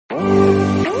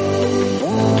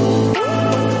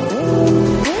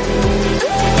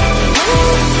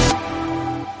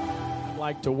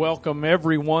like to welcome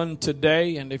everyone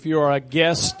today. And if you are a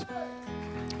guest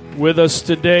with us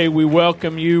today, we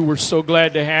welcome you. We're so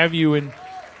glad to have you in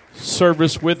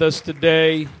service with us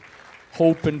today.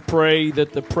 Hope and pray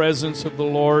that the presence of the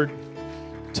Lord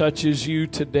touches you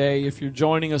today. If you're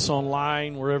joining us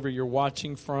online, wherever you're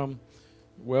watching from,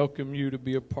 welcome you to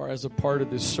be as a part of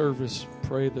this service.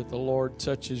 Pray that the Lord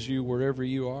touches you wherever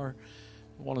you are.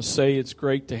 I want to say it's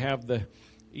great to have the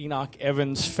Enoch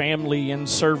Evans family in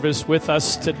service with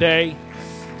us today.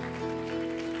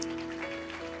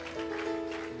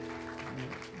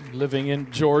 Living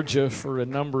in Georgia for a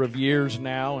number of years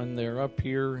now, and they're up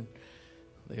here.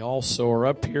 They also are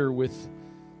up here with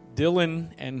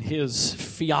Dylan and his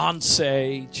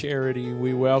fiancee, Charity.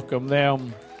 We welcome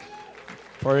them.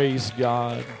 Praise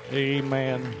God.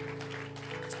 Amen.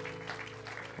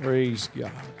 Praise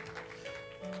God.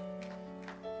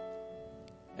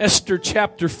 Esther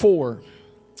chapter 4.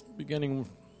 Begin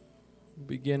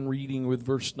reading with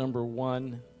verse number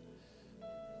 1.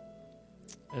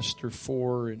 Esther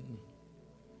 4 and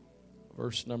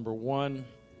verse number 1.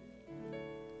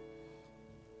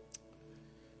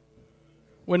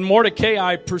 When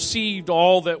Mordecai perceived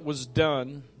all that was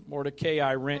done,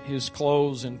 Mordecai rent his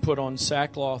clothes and put on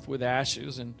sackcloth with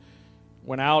ashes and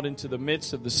went out into the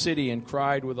midst of the city and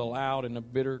cried with a loud and a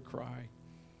bitter cry.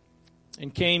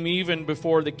 And came even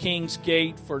before the king's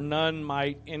gate, for none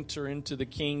might enter into the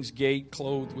king's gate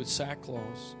clothed with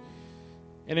sackcloth.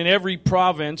 And in every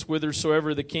province,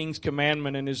 whithersoever the king's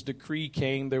commandment and his decree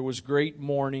came, there was great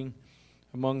mourning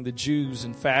among the Jews,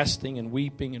 and fasting and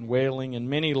weeping and wailing, and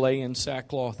many lay in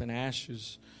sackcloth and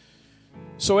ashes.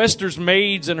 So Esther's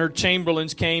maids and her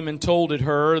chamberlains came and told it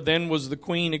her. Then was the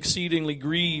queen exceedingly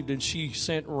grieved, and she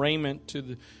sent raiment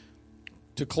to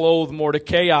clothe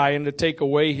Mordecai and to take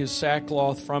away his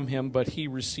sackcloth from him, but he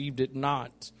received it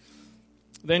not.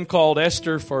 Then called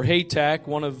Esther for Hatach,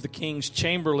 one of the king's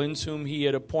chamberlains, whom he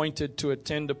had appointed to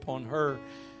attend upon her,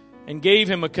 and gave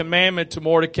him a commandment to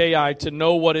Mordecai to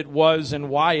know what it was and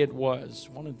why it was.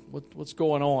 What's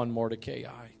going on,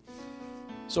 Mordecai?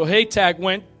 So Hatach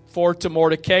went forth to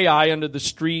Mordecai unto the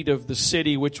street of the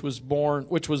city which was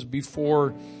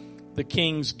before the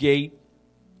king's gate.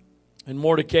 And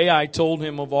Mordecai told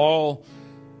him of all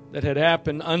that had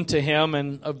happened unto him,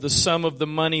 and of the sum of the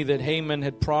money that Haman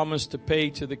had promised to pay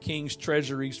to the king's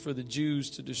treasuries for the Jews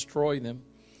to destroy them.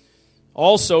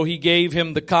 Also he gave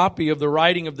him the copy of the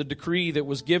writing of the decree that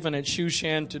was given at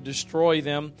Shushan to destroy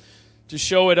them, to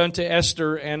show it unto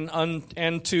Esther,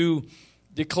 and to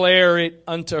declare it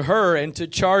unto her, and to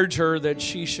charge her that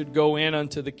she should go in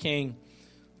unto the king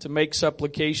to make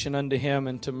supplication unto him,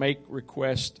 and to make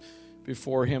request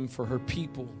before him for her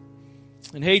people.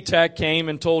 And Hatach came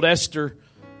and told Esther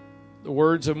the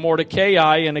words of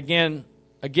Mordecai, and again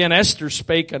Esther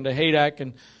spake unto Hatach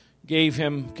and gave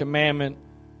him commandment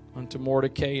unto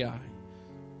Mordecai.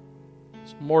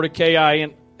 So Mordecai,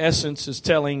 in essence, is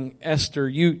telling Esther,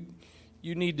 you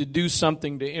need to do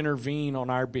something to intervene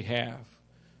on our behalf.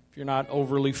 If you're not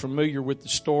overly familiar with the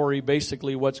story,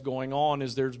 basically what's going on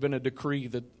is there's been a decree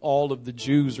that all of the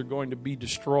Jews are going to be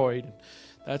destroyed.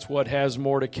 That's what has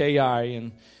Mordecai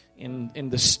in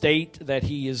the state that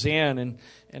he is in.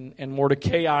 And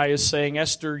Mordecai is saying,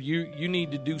 Esther, you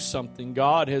need to do something.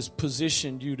 God has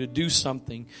positioned you to do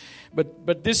something.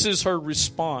 But this is her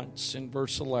response in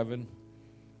verse 11.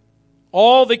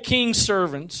 All the king's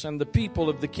servants and the people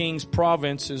of the king's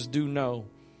provinces do know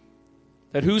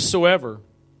that whosoever,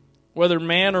 whether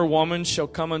man or woman, shall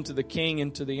come unto the king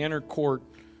into the inner court,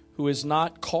 who is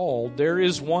not called, there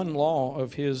is one law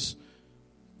of his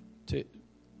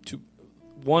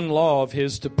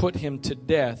to put him to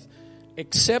death,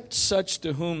 except such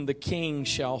to whom the king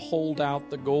shall hold out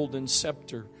the golden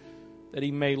scepter, that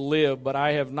he may live. But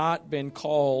I have not been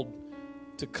called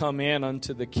to come in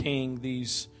unto the king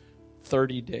these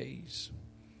 30 days.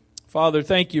 Father,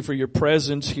 thank you for your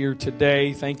presence here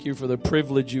today. Thank you for the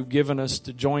privilege you've given us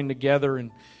to join together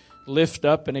and lift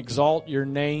up and exalt your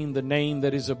name, the name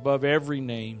that is above every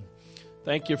name.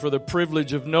 Thank you for the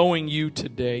privilege of knowing you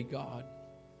today, God.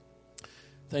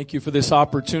 Thank you for this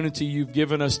opportunity you've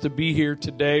given us to be here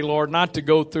today, Lord, not to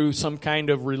go through some kind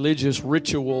of religious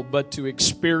ritual, but to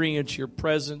experience your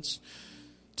presence,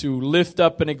 to lift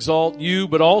up and exalt you,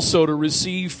 but also to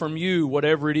receive from you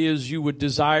whatever it is you would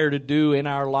desire to do in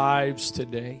our lives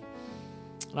today.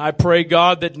 And I pray,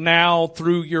 God, that now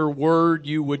through your word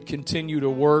you would continue to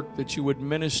work, that you would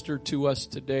minister to us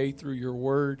today through your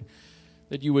word,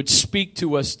 that you would speak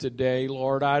to us today.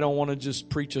 Lord, I don't want to just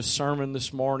preach a sermon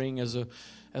this morning as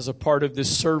a part of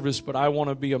this service, but I want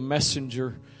to be a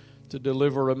messenger to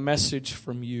deliver a message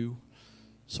from you.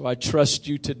 So I trust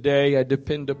you today. I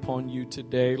depend upon you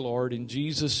today, Lord, in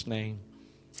Jesus' name.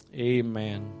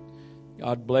 Amen.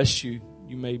 God bless you.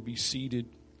 You may be seated.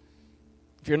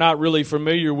 If you're not really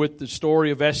familiar with the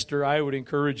story of Esther, I would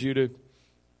encourage you to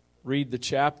read the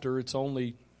chapter. It's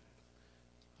only,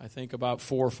 I think, about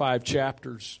 4 or 5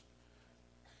 chapters.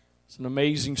 It's an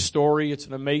amazing story. It's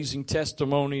an amazing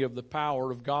testimony of the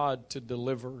power of God to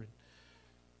deliver.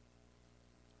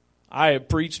 I have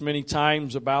preached many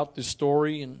times about this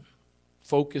story and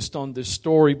focused on this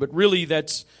story, but really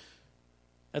that's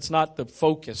not the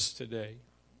focus today.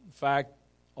 In fact,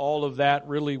 all of that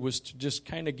really was to just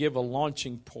kind of give a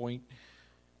launching point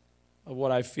of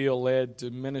what I feel led to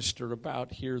minister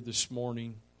about here this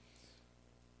morning.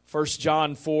 1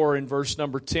 John 4 in verse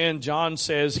number 10, John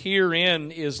says,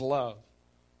 "Herein is love.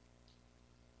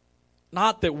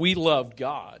 Not that we loved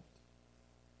God,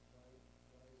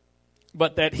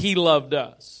 but that He loved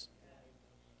us."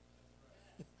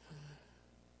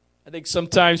 I think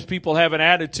sometimes people have an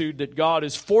attitude that God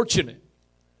is fortunate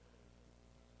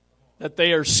that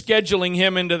they are scheduling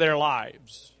Him into their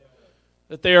lives,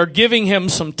 that they are giving Him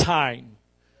some time.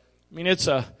 I mean, it's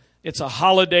a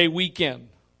holiday weekend.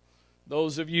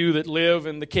 Those of you that live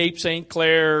in the Cape St.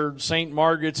 Clair, St.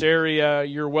 Margaret's area,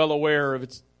 you're well aware of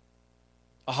it's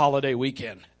a holiday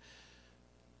weekend.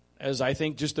 As I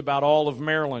think just about all of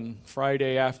Maryland,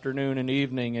 Friday afternoon and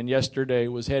evening and yesterday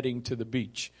was heading to the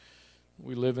beach.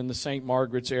 We live in the St.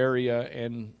 Margaret's area,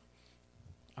 and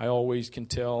I always can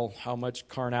tell how much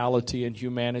carnality and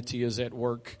humanity is at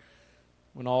work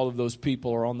when all of those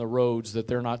people are on the roads that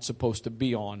they're not supposed to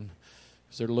be on,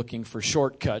 because they're looking for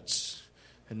shortcuts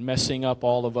and messing up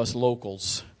all of us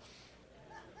locals.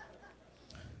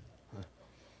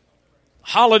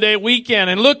 Holiday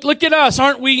weekend, and look at us,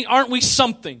 aren't we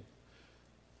something?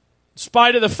 In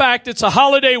spite of the fact it's a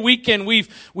holiday weekend,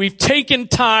 we've taken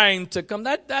time to come.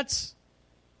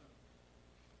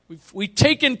 We've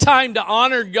taken time to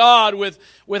honor God with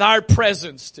our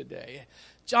presence today.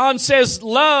 John says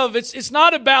love, it's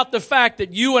not about the fact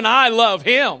that you and I love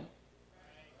Him.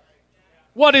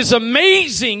 What is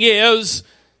amazing is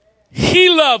He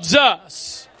loves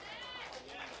us.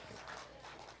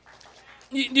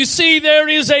 You see, there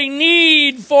is a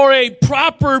need for a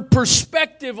proper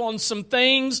perspective on some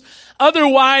things.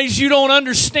 Otherwise, you don't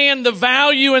understand the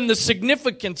value and the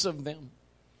significance of them.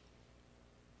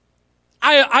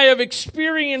 I have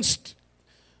experienced,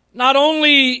 not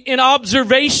only in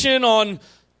observation on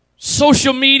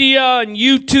social media and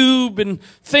YouTube and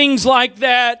things like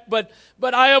that, but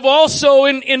I have also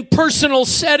in personal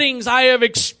settings, I have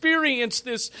experienced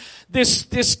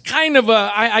this kind of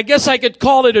I guess I could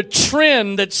call it a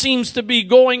trend that seems to be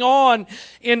going on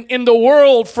in the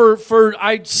world for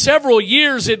several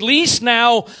years at least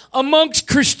now amongst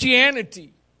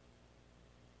Christianity.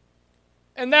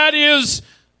 And that is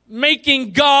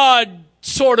making God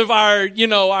sort of our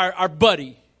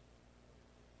buddy.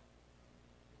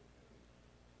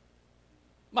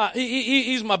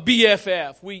 He's my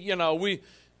BFF.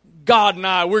 God and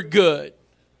I, we're good.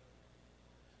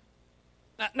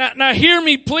 Now hear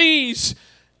me please.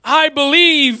 I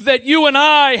believe that you and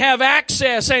I have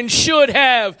access and should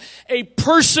have a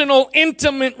personal,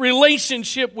 intimate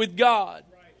relationship with God.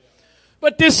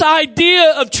 But this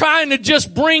idea of trying to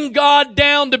just bring God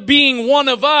down to being one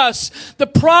of us, the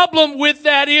problem with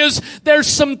that is there's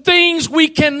some things we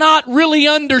cannot really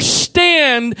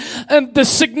understand, and the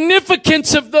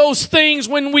significance of those things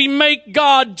when we make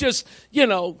God just,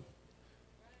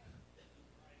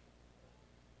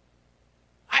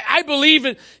 I believe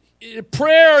in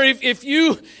prayer. If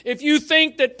you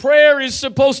think that prayer is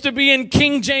supposed to be in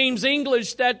King James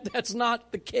English, that's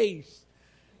not the case.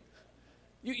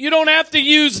 You don't have to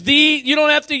use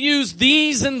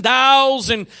these and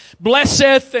thous and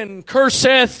blesseth and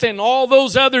curseth and all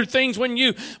those other things when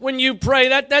you pray.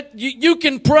 That you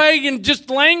can pray in just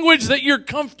language that you're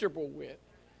comfortable with.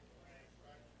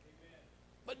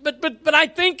 But I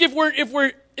think if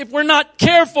we're not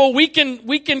careful, we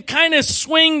can kind of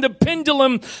swing the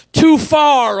pendulum too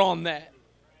far on that.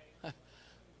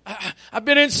 I've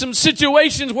been in some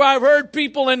situations where I've heard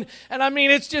people and I mean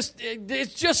it's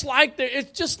just like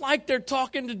they're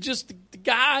talking to just the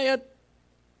guy at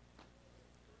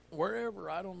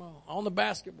wherever, I don't know, on the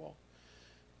basketball.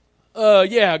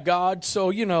 Yeah, God,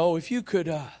 so if you could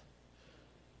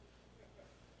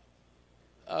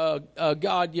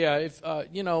God, yeah, if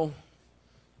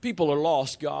people are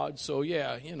lost, God, so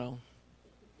yeah, you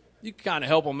can kind of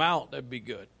help them out, that'd be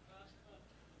good.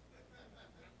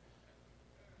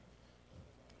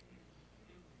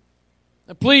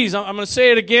 Now, please, I'm going to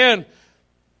say it again.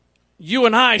 you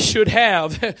and I should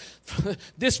have.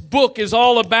 This book is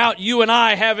all about you and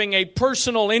I having a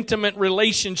personal, intimate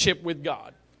relationship with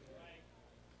God.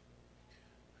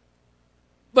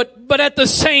 But at the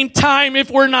same time, if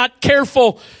we're not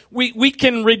careful, we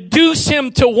can reduce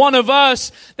him to one of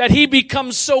us, that he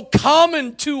becomes so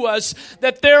common to us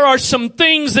that there are some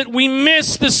things that we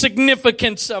miss the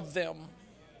significance of them.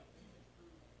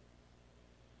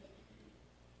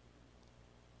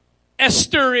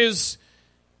 Esther is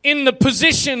in the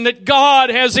position that God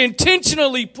has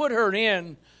intentionally put her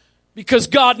in because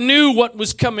God knew what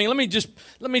was coming. Let me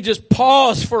just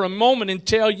pause for a moment and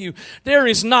tell you, there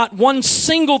is not one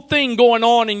single thing going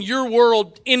on in your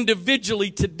world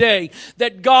individually today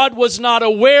that God was not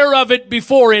aware of it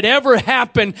before it ever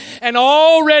happened and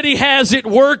already has it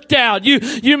worked out.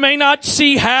 You may not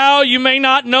see how, you may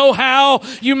not know how,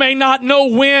 you may not know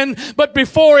when, but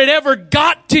before it ever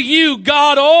got to you,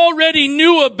 God already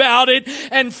knew about it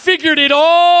and figured it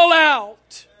all out.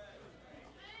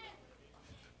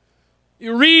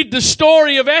 You read the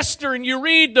story of Esther and you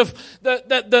read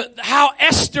how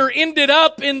Esther ended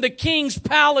up in the king's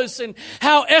palace and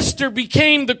how Esther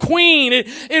became the queen.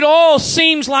 It all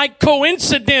seems like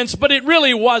coincidence, but it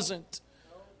really wasn't.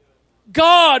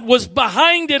 God was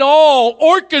behind it all,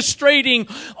 orchestrating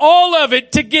all of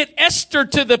it to get Esther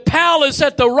to the palace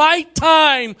at the right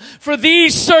time for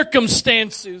these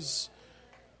circumstances.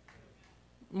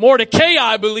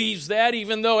 Mordecai believes that,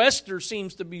 even though Esther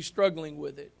seems to be struggling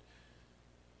with it.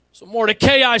 So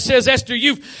Mordecai says, Esther,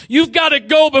 you've got to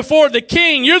go before the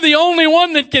king. You're the only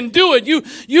one that can do it.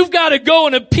 You've got to go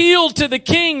and appeal to the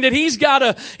king that he's got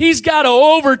to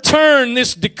overturn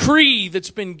this decree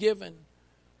that's been given.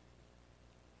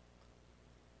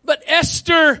 But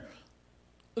Esther,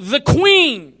 the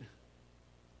queen,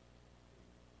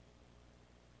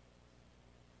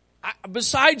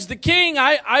 besides the king,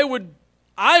 I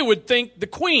would think the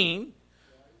queen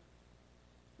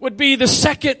would be the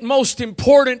second most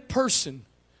important person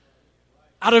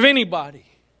out of anybody.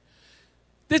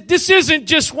 This isn't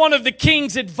just one of the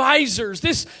king's advisors.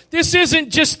 This isn't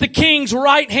just the king's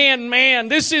right-hand man.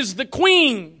 This is the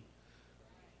queen.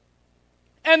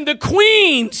 And the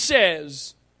queen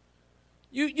says,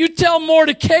 you tell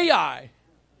Mordecai,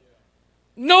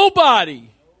 nobody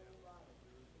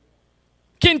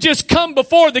can just come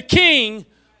before the king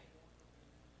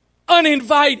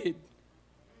uninvited.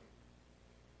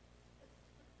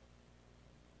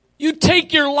 You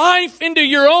take your life into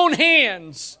your own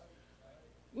hands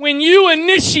when you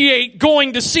initiate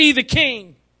going to see the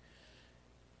king.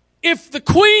 If the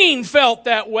queen felt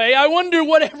that way, I wonder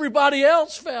what everybody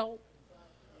else felt.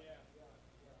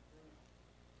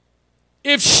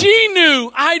 If she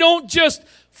knew I don't just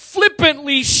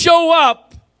flippantly show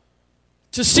up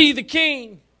to see the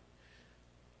king,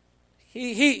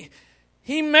 he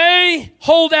may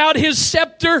hold out his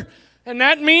scepter, and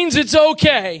that means it's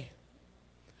okay.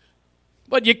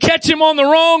 But you catch him on the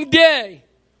wrong day,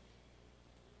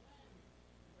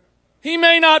 he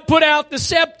may not put out the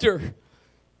scepter.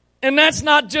 And that's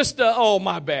not just oh,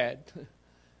 my bad.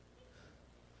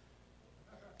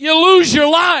 You lose your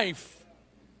life.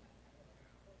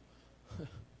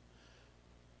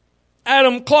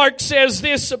 Adam Clark says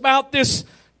this about this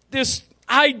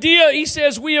idea. He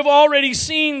says, we have already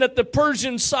seen that the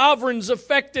Persian sovereigns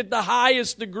affected the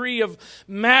highest degree of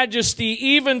majesty,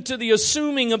 even to the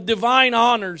assuming of divine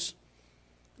honors.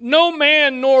 No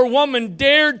man nor woman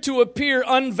dared to appear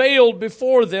unveiled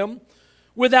before them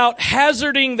without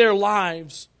hazarding their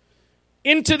lives.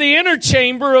 Into the inner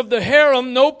chamber of the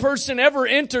harem no person ever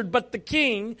entered but the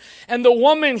king and the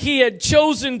woman he had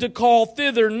chosen to call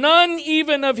thither. None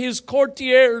even of his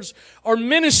courtiers or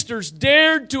ministers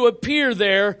dared to appear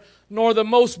there, nor the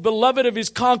most beloved of his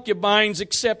concubines,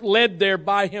 except led there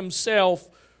by himself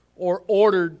or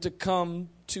ordered to come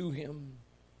to him.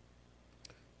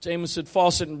 Jameson,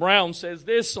 Fawcett, and Brown says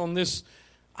this on this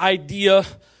idea: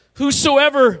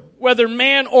 whosoever, whether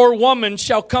man or woman,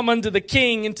 shall come unto the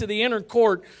king into the inner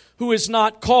court, who is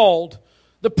not called.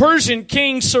 The Persian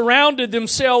kings surrounded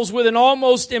themselves with an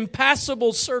almost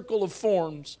impassable circle of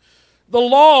forms. The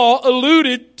law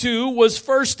alluded to was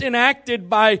first enacted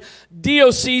by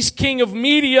Deioces, king of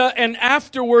Media, and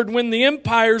afterward, when the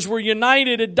empires were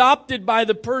united, adopted by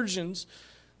the Persians,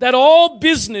 that all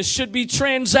business should be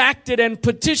transacted and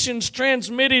petitions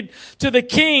transmitted to the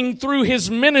king through his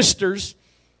ministers.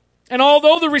 And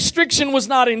although the restriction was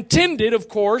not intended, of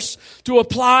course, to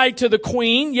apply to the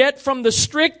queen, yet from the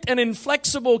strict and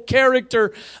inflexible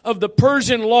character of the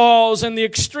Persian laws and the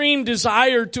extreme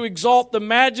desire to exalt the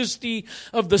majesty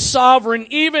of the sovereign,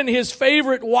 even his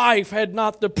favorite wife had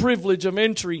not the privilege of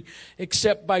entry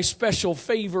except by special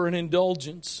favor and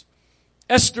indulgence.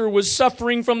 Esther was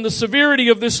suffering from the severity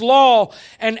of this law,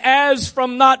 and as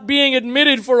from not being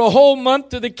admitted for a whole month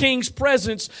to the king's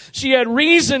presence, she had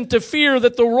reason to fear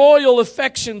that the royal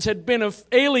affections had been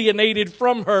alienated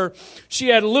from her. She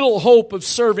had little hope of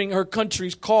serving her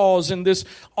country's cause in this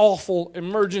awful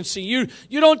emergency. You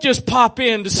don't just pop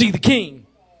in to see the king.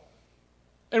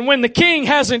 And when the king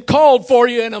hasn't called for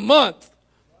you in a month,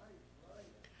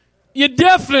 you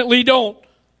definitely don't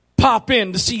pop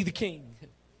in to see the king.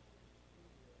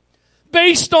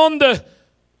 Based on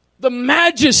the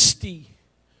majesty,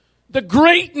 the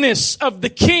greatness of the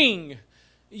king,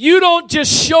 you don't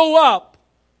just show up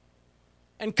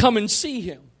and come and see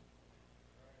him.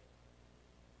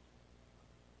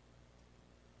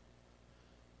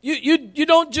 You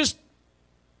don't just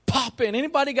pop in.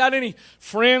 Anybody got any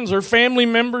friends or family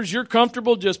members you're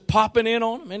comfortable just popping in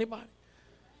on them? Anybody?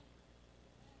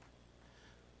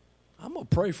 I'm going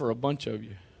to pray for a bunch of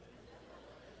you.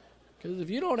 Because if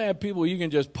you don't have people you can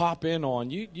just pop in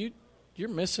on, you're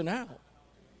missing out.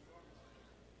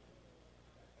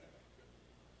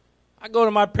 I go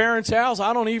to my parents' house,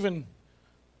 I don't even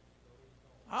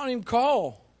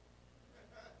call.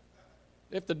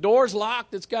 If the door's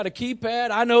locked, it's got a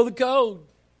keypad, I know the code.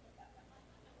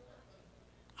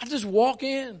 I just walk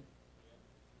in.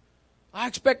 I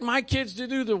expect my kids to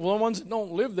do the ones that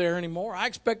don't live there anymore. I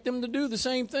expect them to do the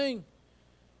same thing.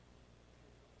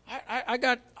 I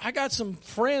got some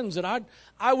friends that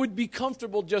I would be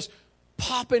comfortable just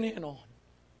popping in on.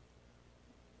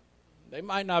 They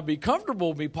might not be comfortable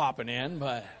with me popping in,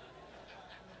 but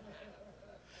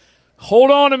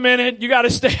hold on a minute. You got to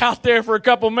stay out there for a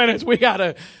couple minutes. We got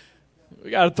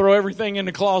to throw everything in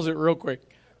the closet real quick.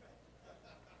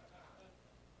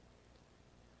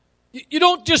 You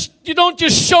don't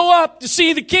just show up to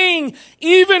see the king,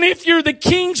 even if you're the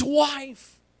king's wife.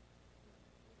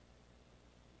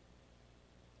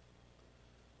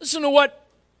 Listen to what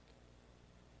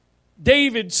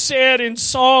David said in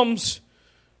Psalms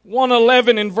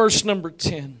 111 in verse number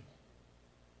 10.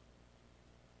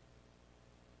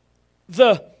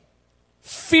 The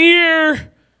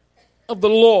fear of the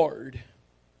Lord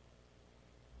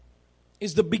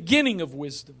is the beginning of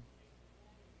wisdom.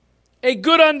 A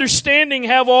good understanding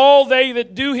have all they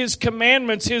that do his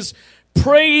commandments. His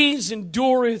praise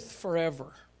endureth forever.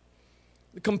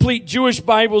 The complete Jewish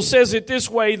Bible says it this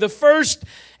way: the first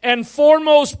and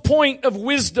foremost point of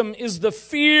wisdom is the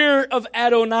fear of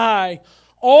Adonai.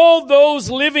 All those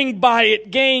living by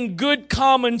it gain good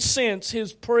common sense.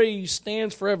 His praise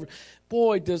stands forever.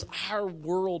 Boy, does our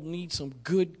world need some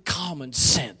good common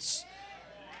sense.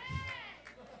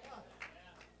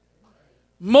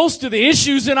 Most of the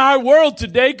issues in our world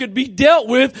today could be dealt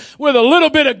with a little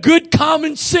bit of good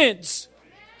common sense.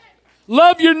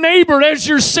 Love your neighbor as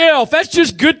yourself. That's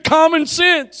just good common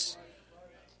sense.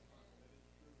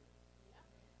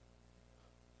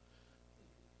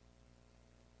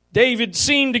 David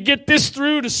seemed to get this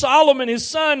through to Solomon, his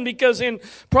son, because in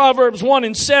Proverbs 1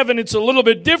 and 7, it's a little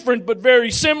bit different, but very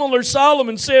similar.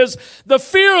 Solomon says, the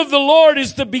fear of the Lord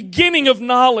is the beginning of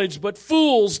knowledge, but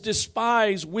fools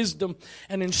despise wisdom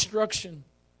and instruction.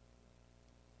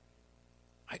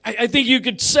 I think you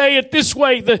could say it this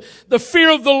way: the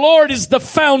fear of the Lord is the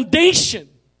foundation.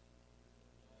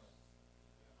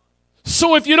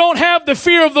 So if you don't have the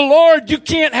fear of the Lord, you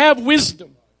can't have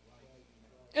wisdom.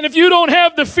 And if you don't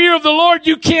have the fear of the Lord,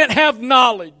 you can't have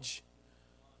knowledge.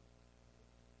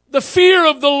 The fear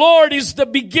of the Lord is the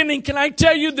beginning. Can I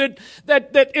tell you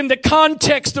that in the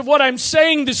context of what I'm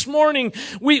saying this morning,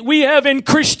 we have in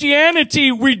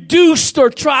Christianity reduced or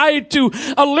tried to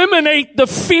eliminate the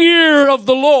fear of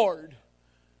the Lord.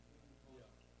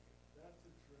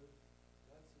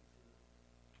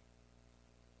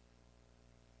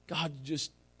 God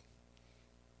just,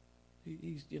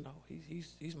 he's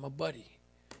my buddy.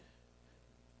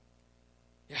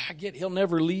 Yeah, I get he'll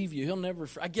never leave you.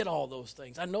 I get all those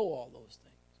things. I know all those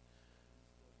things.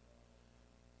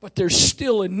 But there's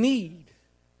still a need.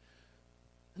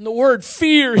 And the word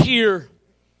fear here,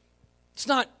 it's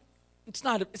not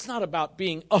about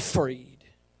being afraid.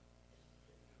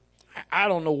 I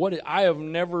don't know what I have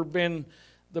never been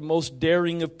the most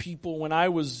daring of people. When I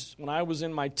was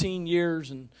in my teen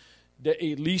years and at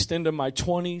least into my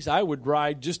 20s, I would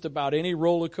ride just about any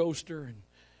roller coaster. And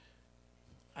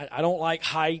I don't like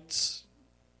heights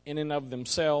in and of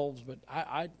themselves, but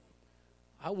I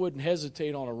wouldn't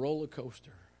hesitate on a roller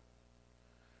coaster.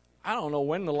 I don't know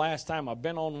when the last time I've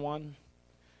been on one,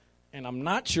 and I'm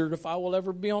not sure if I will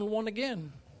ever be on one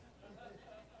again.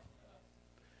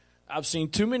 I've seen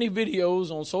too many videos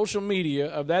on social media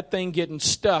of that thing getting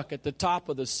stuck at the top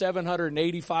of the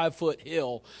 785-foot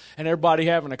hill and everybody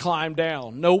having to climb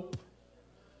down. Nope.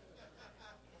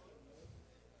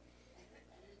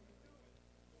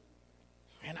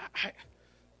 how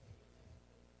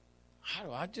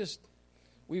do I just...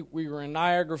 We were in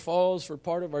Niagara Falls for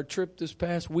part of our trip this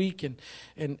past week, and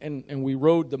we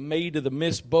rode the Maid of the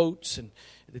Mist boats, and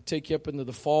they take you up into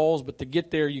the falls. But to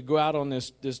get there, you go out on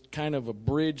this kind of a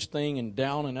bridge thing and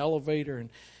down an elevator. And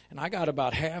I got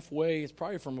about halfway. It's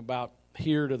probably from about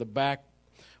here to the back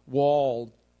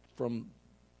wall from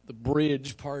the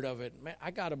bridge part of it. Man,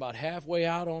 I got about halfway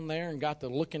out on there and got to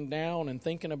looking down and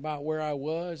thinking about where I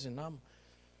was, and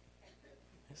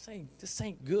this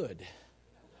ain't good.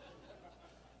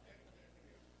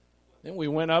 Then we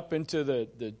went up into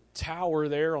the tower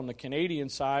there on the Canadian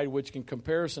side, which in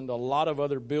comparison to a lot of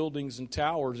other buildings and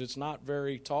towers, it's not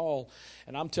very tall.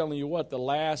 And I'm telling you what, the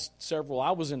last several,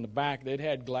 I was in the back. They'd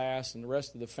had glass, and the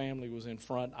rest of the family was in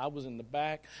front. I was in the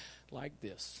back like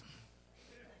this.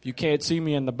 If you can't see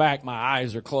me in the back, my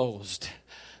eyes are closed.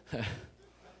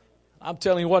 I'm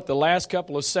telling you what, the last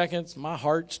couple of seconds, my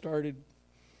heart started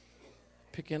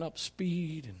picking up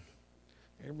speed, and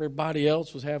everybody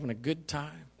else was having a good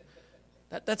time.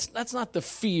 That's not the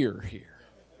fear here.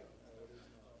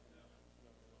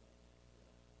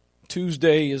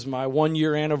 Tuesday is my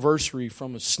 1-year anniversary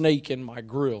from a snake in my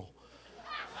grill.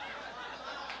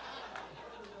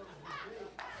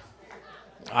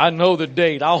 I know the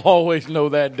date. I'll always know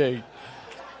that date.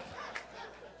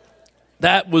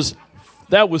 That was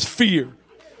fear.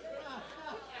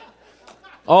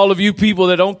 All of you people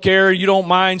that don't care, you don't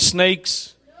mind snakes.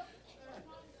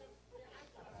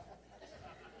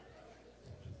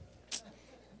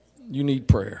 You need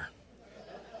prayer.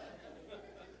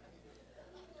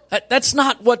 That's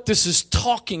not what this is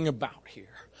talking about here.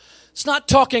 It's not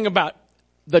talking about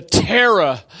the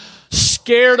terror,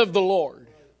 scared of the Lord.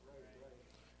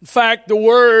 In fact, the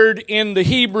word in the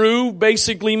Hebrew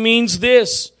basically means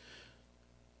this.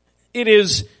 It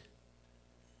is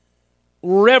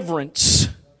reverence.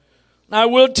 Now, I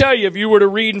will tell you, if you were to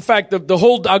read, in fact,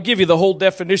 I'll give you the whole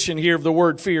definition here of the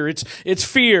word fear. It's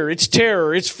fear, it's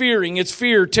terror, it's fearing, it's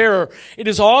fear, terror. It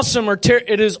is awesome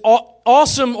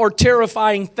or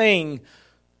terrifying thing.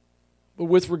 But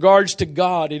with regards to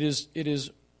God, it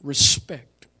is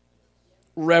respect,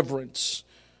 reverence.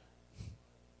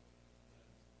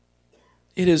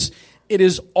 It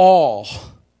is awe.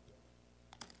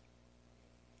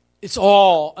 It's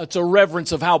awe. It's a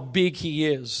reverence of how big He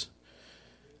is.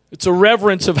 It's a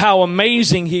reverence of how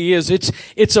amazing He is.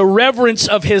 It's a reverence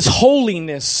of His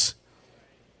holiness.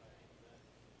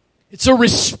 It's a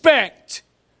respect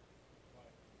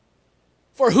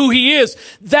for who He is.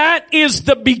 That is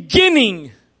the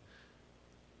beginning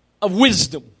of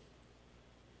wisdom.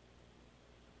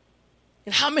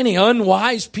 And how many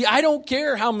unwise people, I don't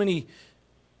care how many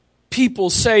people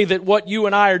say that what you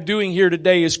and I are doing here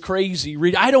today is crazy.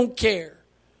 I don't care.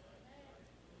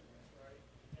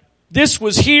 This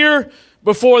was here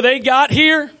before they got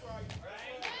here,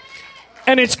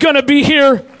 and it's going to be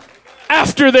here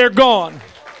after they're gone.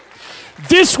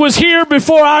 This was here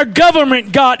before our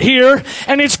government got here,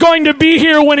 and it's going to be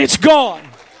here when it's gone.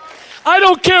 I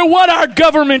don't care what our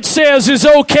government says is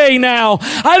okay now.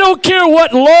 I don't care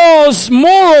what laws,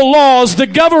 moral laws, the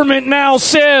government now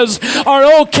says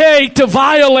are okay to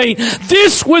violate.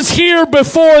 This was here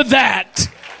before that.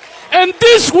 And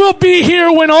this will be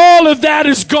here when all of that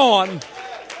is gone.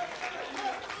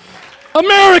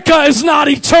 America is not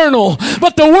eternal,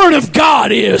 but the Word of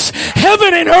God is.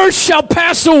 Heaven and earth shall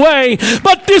pass away,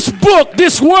 but this book,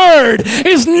 this Word,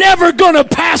 is never going to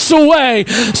pass away.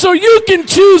 So you can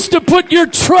choose to put your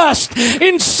trust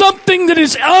in something that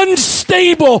is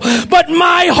unstable, but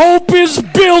my hope is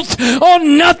built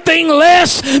on nothing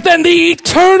less than the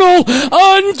eternal,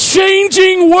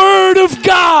 unchanging Word of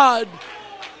God.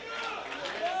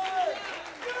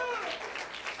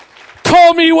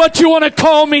 Call me what you want to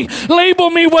call me. Label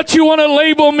me what you want to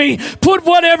label me. Put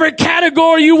whatever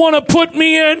category you want to put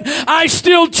me in. I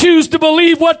still choose to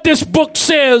believe what this book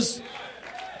says.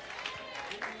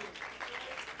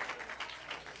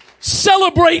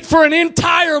 Celebrate for an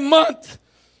entire month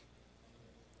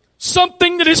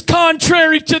something that is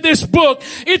contrary to this book.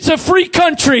 It's a free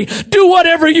country. Do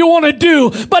whatever you want to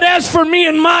do. But as for me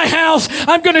and my house,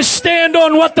 I'm going to stand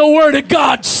on what the Word of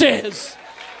God says.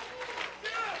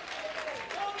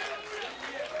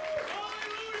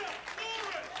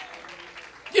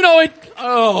 You know,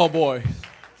 oh boy.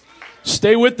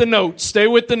 Stay with the notes, stay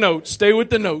with the notes, stay with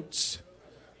the notes.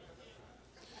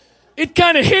 It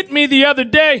kind of hit me the other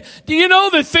day. Do you know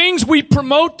the things we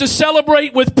promote to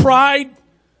celebrate with pride?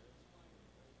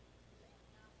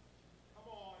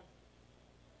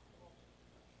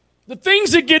 The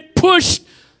things that get pushed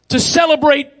to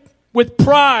celebrate with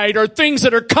pride are things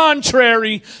that are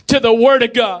contrary to the Word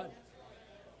of God.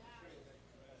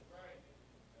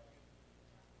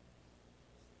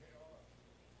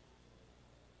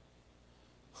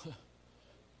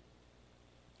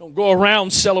 Don't go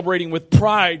around celebrating with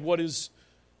pride what is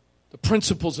the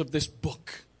principles of this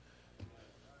book.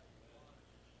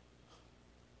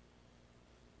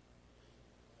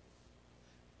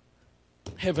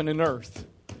 Heaven and earth.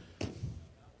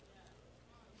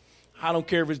 I don't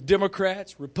care if it's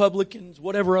Democrats, Republicans,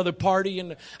 whatever other party,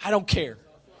 and I don't care.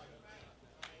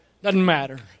 Doesn't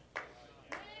matter.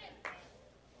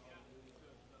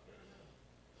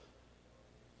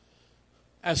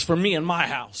 As for me and my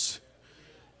house,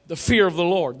 the fear of the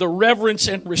Lord, the reverence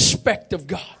and respect of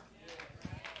God.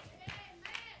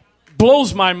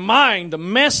 Blows my mind the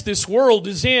mess this world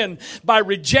is in by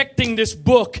rejecting this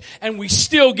book, and we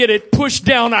still get it pushed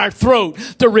down our throat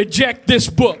to reject this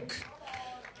book.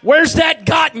 Where's that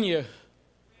gotten you?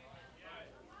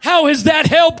 How has that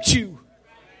helped you?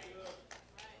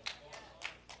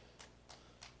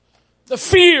 The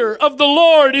fear of the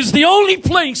Lord is the only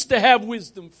place to have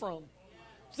wisdom from.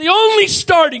 It's the only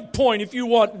starting point if you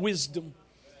want wisdom.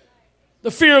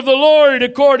 The fear of the Lord,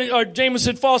 according to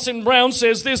Jamieson, Fawcett, and Brown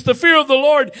says this, the fear of the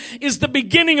Lord is the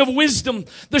beginning of wisdom.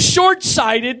 The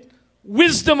short-sighted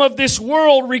wisdom of this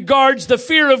world regards the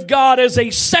fear of God as a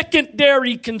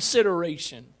secondary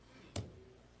consideration.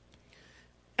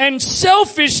 And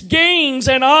selfish gains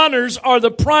and honors are the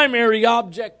primary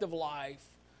object of life.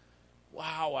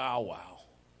 Wow, wow, wow.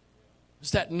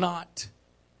 Is that not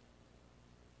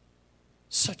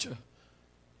such a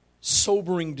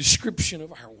sobering description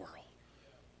of our world?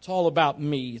 It's all about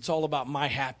me. It's all about my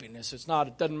happiness. It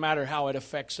doesn't matter how it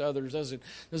affects others. It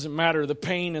doesn't matter the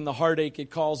pain and the heartache it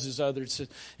causes others.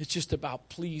 It's just about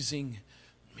pleasing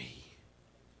me.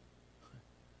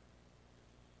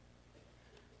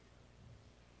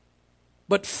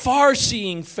 But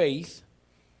far-seeing faith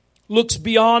looks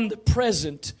beyond the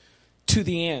present to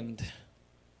the end.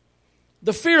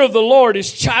 The fear of the Lord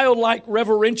is childlike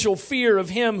reverential fear of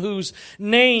Him whose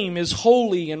name is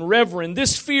holy and reverend.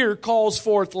 This fear calls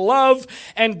forth love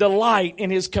and delight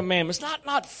in His commandments.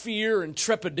 Not fear and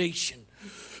trepidation.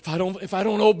 If I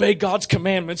don't obey God's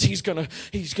commandments, He's gonna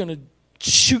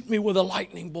shoot me with a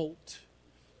lightning bolt.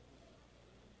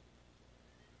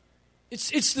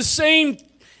 It's the same.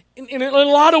 In a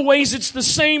lot of ways, it's the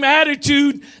same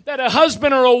attitude that a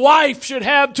husband or a wife should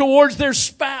have towards their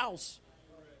spouse.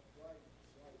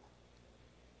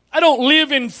 I don't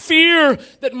live in fear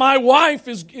that my wife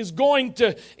is going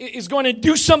to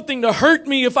do something to hurt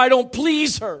me if I don't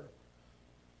please her.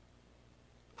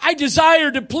 I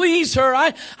desire to please her.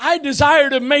 I desire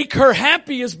to make her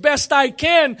happy as best I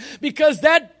can because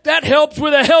that helps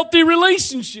with a healthy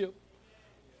relationship.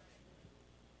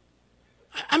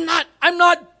 I'm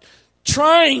not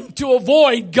trying to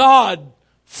avoid God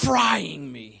frying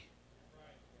me.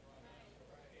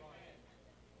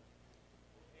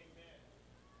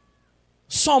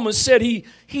 Psalmist said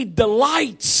he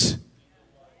delights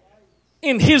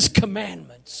in His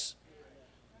commandments.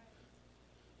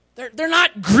 They're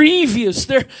not grievous.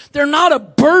 They're not a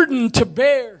burden to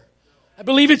bear. I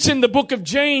believe it's in the book of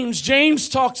James. James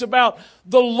talks about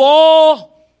the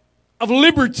law of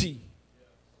liberty.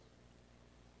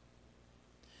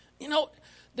 You know,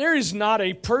 there is not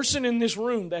a person in this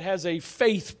room that has a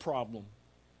faith problem.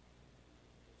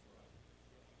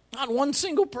 Not one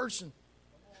single person.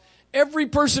 Every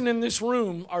person in this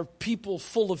room are people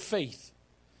full of faith.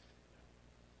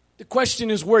 The question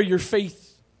is where your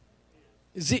faith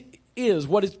is,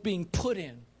 what it's being put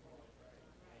in.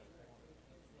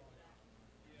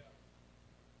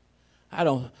 I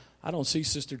don't see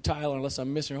Sister Tyler unless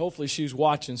I'm missing her. Hopefully she's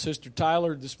watching. Sister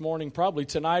Tyler this morning, probably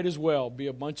tonight as well, be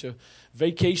a bunch of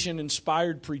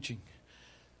vacation-inspired preaching.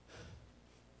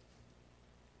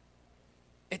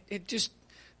 It just,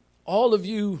 all of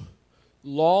you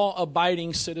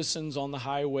law-abiding citizens on the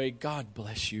highway, God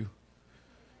bless you.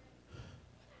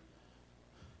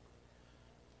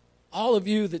 All of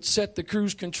you that set the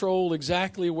cruise control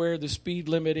exactly where the speed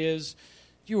limit is,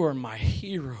 you are my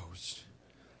heroes.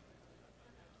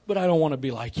 But I don't want to be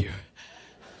like you.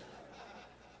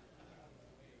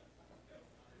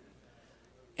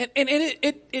 And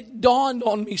it dawned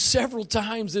on me several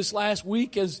times this last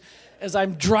week as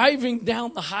I'm driving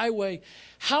down the highway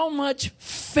how much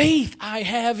faith I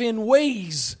have in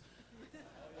Waze.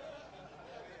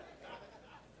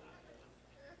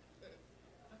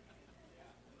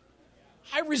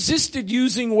 I resisted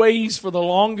using Waze for the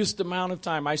longest amount of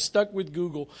time. I stuck with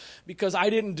Google because I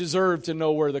didn't deserve to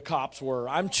know where the cops were.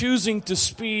 I'm choosing to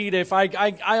speed if I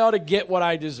ought to get what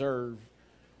I deserve.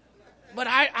 But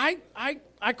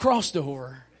I crossed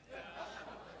over.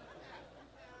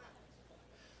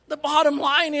 The bottom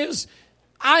line is,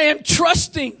 I am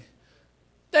trusting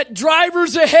that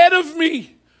drivers ahead of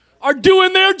me are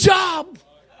doing their job.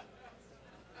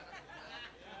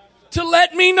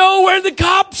 let me know where the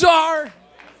cops are.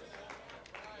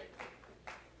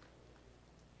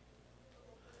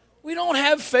 We don't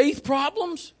have faith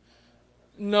problems.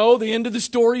 No, the end of the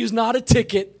story is not a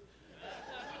ticket.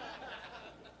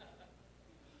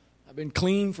 I've been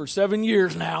clean for 7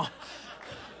 years now.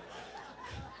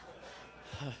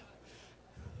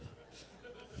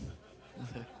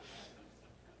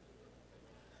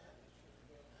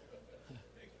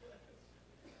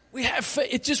 We have faith.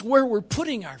 It's just where we're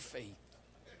putting our faith.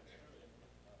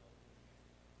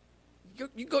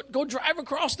 You go drive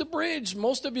across the bridge.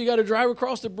 Most of you got to drive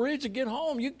across the bridge to get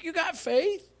home. You got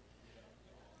faith.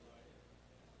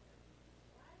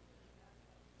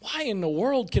 Why in the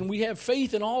world can we have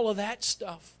faith in all of that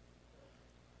stuff?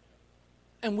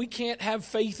 And we can't have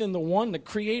faith in the one that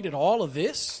created all of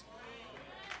this?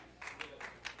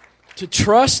 To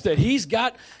trust that He's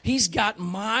got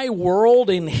my world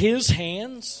in His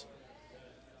hands?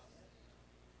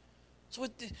 So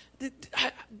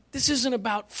this isn't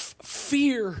about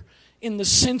fear in the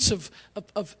sense of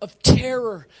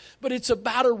terror, but it's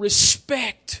about a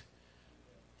respect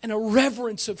and a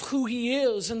reverence of who He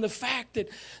is, and the fact that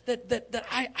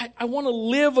I want to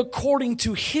live according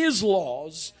to His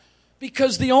laws,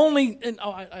 because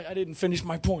I didn't finish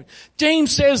my point.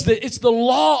 James says that it's the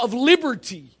law of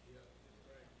liberty.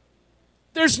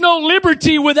 There's no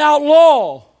liberty without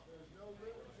law.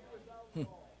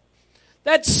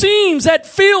 That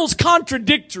feels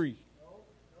contradictory.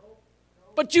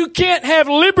 But you can't have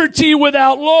liberty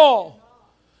without law.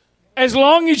 As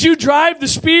long as you drive the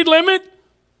speed limit,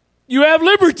 you have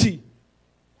liberty.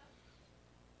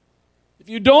 If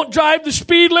you don't drive the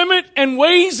speed limit and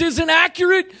Waze isn't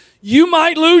accurate, you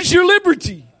might lose your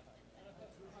liberty.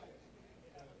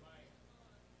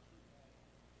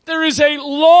 There is a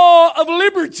law of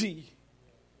liberty.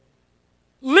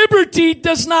 Liberty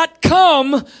does not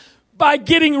come by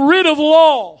getting rid of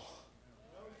law.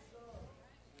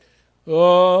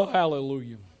 Oh,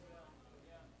 hallelujah.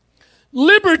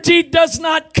 Liberty does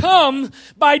not come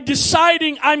by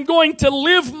deciding I'm going to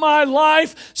live my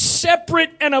life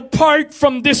separate and apart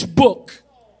from this book.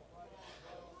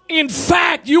 In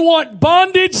fact, you want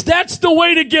bondage? That's the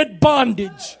way to get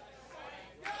bondage.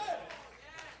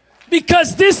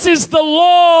 Because this is the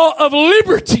law of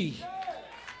liberty.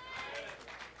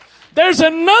 There's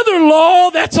another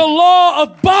law that's a law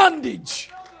of bondage.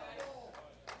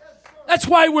 That's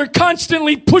why we're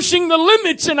constantly pushing the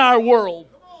limits in our world.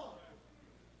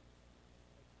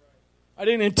 I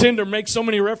didn't intend to make so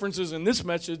many references in this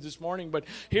message this morning, but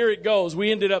here it goes. We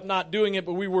ended up not doing it,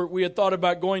 but we had thought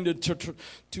about going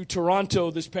to Toronto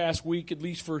this past week, at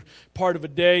least for part of a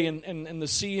day, and the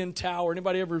CN Tower.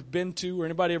 Anybody ever been to, or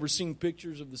anybody ever seen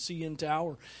pictures of the CN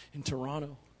Tower in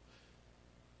Toronto?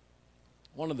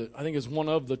 I think it's one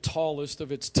of the tallest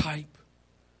of its type.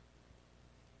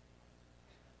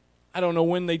 I don't know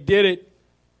when they did it,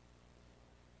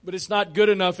 but it's not good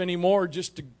enough anymore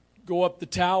just to go up the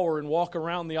tower and walk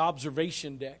around the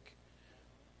observation deck.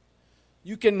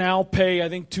 You can now pay, I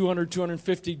think, $200,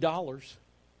 $250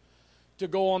 to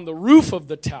go on the roof of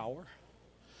the tower,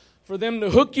 for them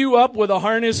to hook you up with a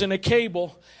harness and a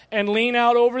cable and lean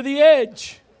out over the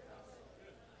edge.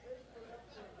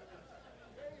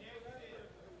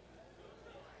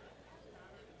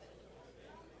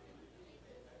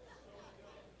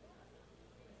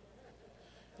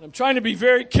 I'm trying to be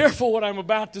very careful what I'm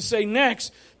about to say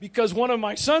next, because one of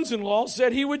my sons-in-law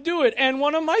said he would do it, and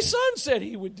one of my sons said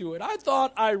he would do it. I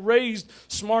thought I raised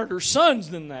smarter sons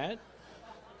than that.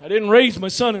 I didn't raise my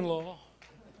son-in-law.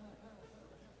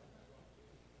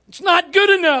 It's not good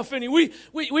enough. We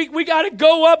got to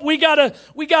go up. We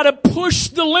got to push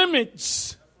the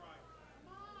limits.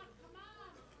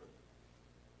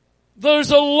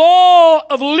 There's a law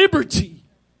of liberty.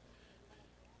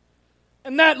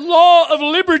 And that law of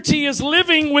liberty is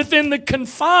living within the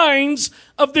confines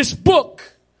of this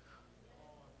book.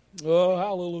 Oh,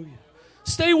 hallelujah.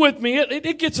 Stay with me.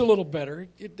 It gets a little better.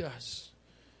 It does.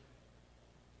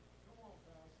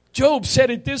 Job said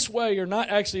it this way, or not,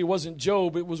 actually it wasn't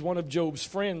Job. It was one of Job's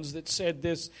friends that said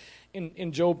this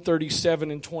in Job 37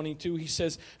 and 22. He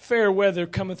says, fair weather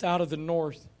cometh out of the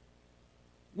north.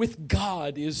 With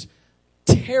God is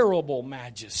terrible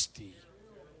majesty.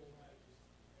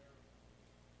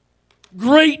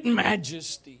 Great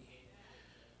majesty.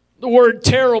 The word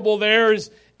terrible there is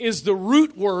the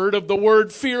root word of the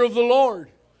word fear of the Lord.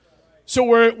 So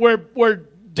where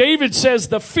David says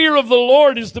the fear of the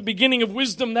Lord is the beginning of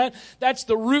wisdom, that's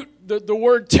the root. The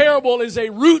word terrible is a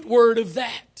root word of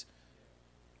that.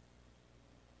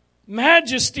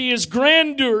 Majesty is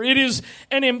grandeur. It is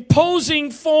an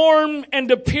imposing form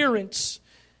and appearance.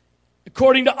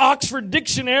 According to Oxford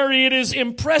Dictionary, it is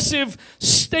impressive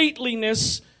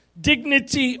stateliness,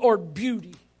 dignity, or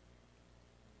beauty.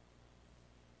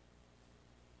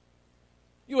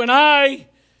 You and I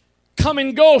come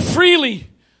and go freely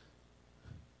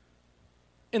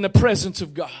in the presence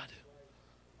of God.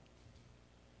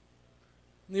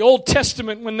 In the Old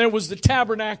Testament, when there was the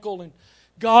tabernacle and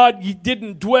God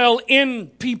didn't dwell in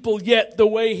people yet the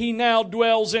way He now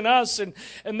dwells in us. And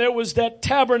there was that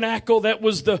tabernacle that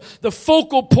was the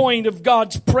focal point of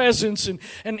God's presence.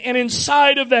 And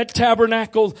inside of that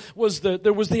tabernacle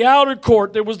there was the outer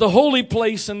court, there was the holy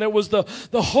place, and there was the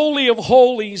Holy of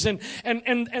Holies. And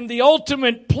the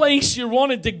ultimate place you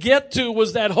wanted to get to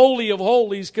was that Holy of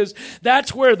Holies, because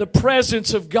that's where the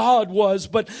presence of God was.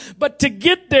 But to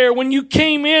get there, when you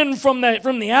came in from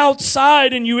the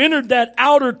outside and you entered that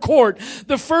outer court,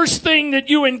 the first thing that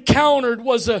you encountered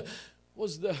was the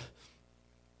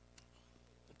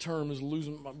term is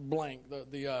losing my blank,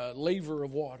 the laver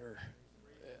of water,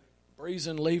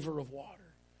 brazen laver of water.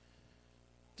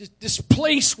 This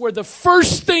place where the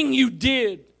first thing you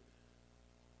did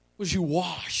was you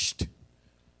washed.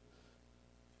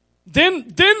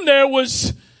 Then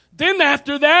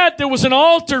after that there was an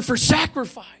altar for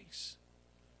sacrifice.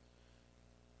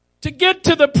 To get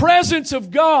to the presence of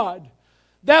God,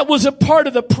 that was a part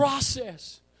of the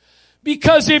process.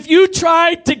 Because if you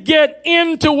tried to get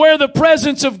into where the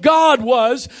presence of God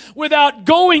was without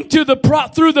going through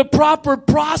the proper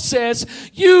process,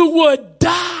 you would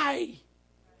die.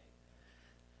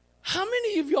 How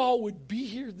many of y'all would be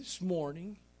here this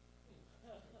morning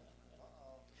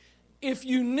if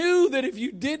you knew that if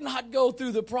you did not go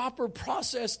through the proper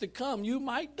process to come, you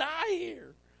might die here?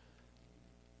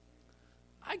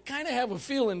 I kind of have a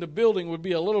feeling the building would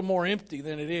be a little more empty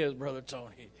than it is, Brother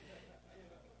Tony.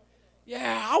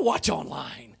 Yeah, I'll watch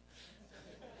online.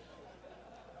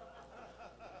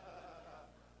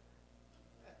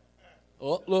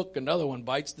 Oh, look, another one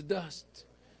bites the dust.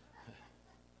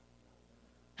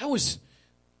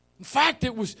 In fact,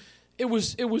 it was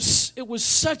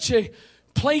such a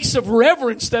place of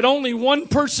reverence that only one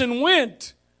person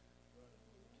went.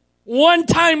 One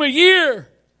time a year.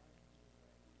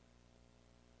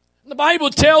 The Bible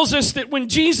tells us that when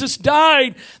Jesus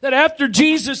died, that after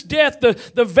Jesus' death,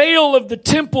 the veil of the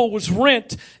temple was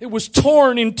rent. It was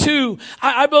torn in two.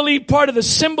 I believe part of the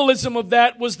symbolism of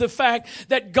that was the fact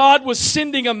that God was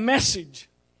sending a message.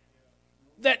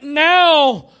 That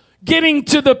now, getting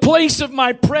to the place of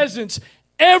my presence,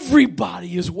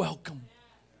 everybody is welcome.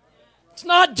 It's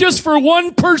not just for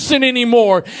one person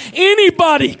anymore.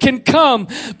 Anybody can come.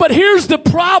 But here's the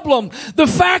problem. The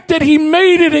fact that He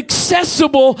made it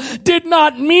accessible did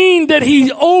not mean that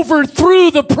He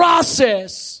overthrew the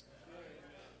process.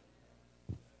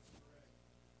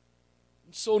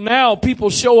 So now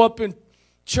people show up in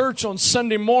church on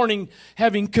Sunday morning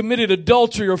having committed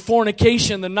adultery or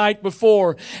fornication the night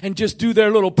before and just do their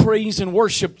little praise and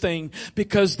worship thing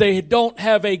because they don't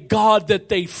have a God that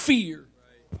they fear.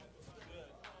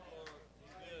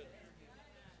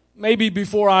 Maybe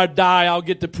before I die, I'll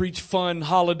get to preach fun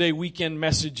holiday weekend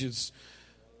messages.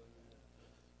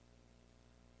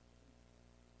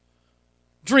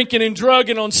 Drinking and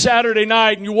drugging on Saturday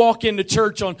night, and you walk into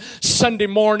church on Sunday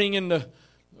morning and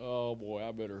oh boy,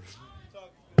 I better...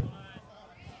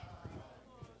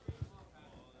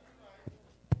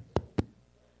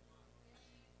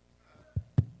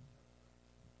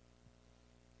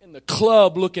 In the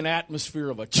club-looking atmosphere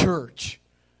of a church.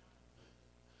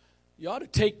 You ought to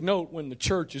take note when the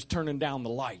church is turning down the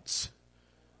lights.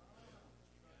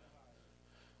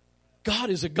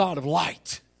 God is a God of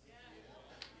light.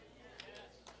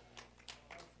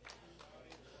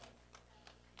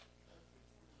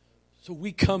 So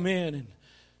we come in and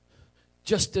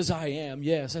just as I am.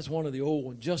 Yes, that's one of the old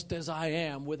ones. Just as I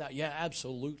am without. Yeah,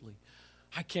 absolutely.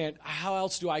 I can't. How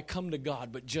else do I come to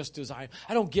God but just as I am?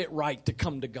 I don't get right to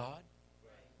come to God.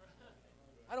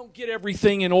 I don't get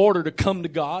everything in order to come to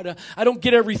God. I don't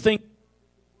get everything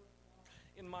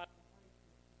in my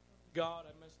God.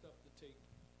 I messed up the tape.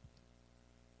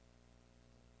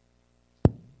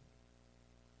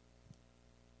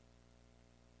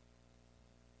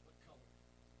 What color?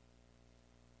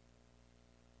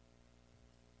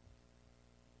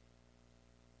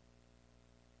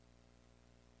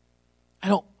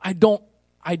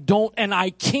 I don't, and I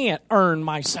can't earn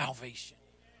my salvation.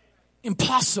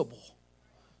 Impossible.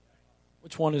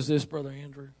 Which one is this, Brother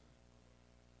Andrew?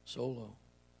 Solo.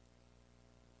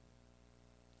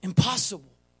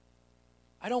 Impossible.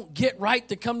 I don't get right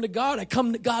to come to God. I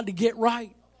come to God to get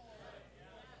right.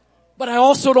 But I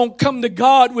also don't come to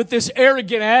God with this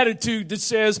arrogant attitude that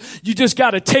says, you just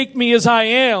got to take me as I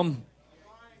am.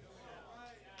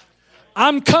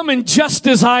 I'm coming just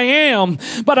as I am,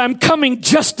 but I'm coming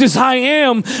just as I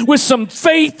am with some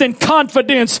faith and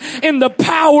confidence in the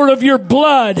power of your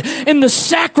blood, in the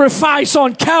sacrifice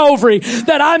on Calvary,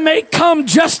 that I may come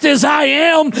just as I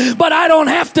am, but I don't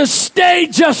have to stay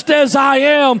just as I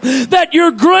am, that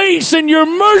your grace and your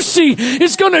mercy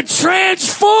is going to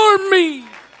transform me.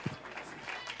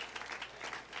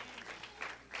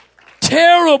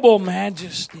 Terrible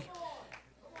majesty.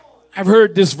 I've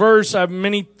heard this verse. I've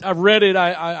read it.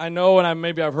 I know, and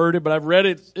maybe I've heard it, but I've read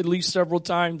it at least several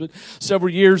times. But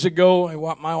several years ago,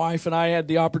 my wife and I had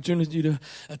the opportunity to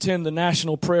attend the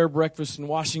National Prayer Breakfast in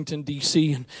Washington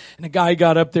D.C. And a guy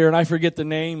got up there, and I forget the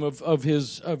name of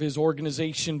his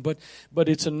organization, but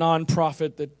it's a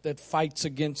nonprofit that fights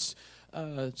against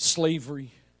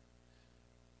slavery,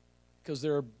 because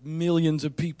there are millions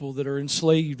of people that are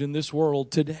enslaved in this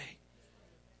world today.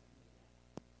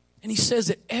 And he says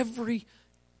that every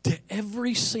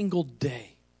single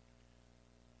day,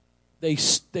 they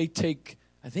take,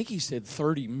 I think he said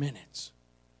 30 minutes.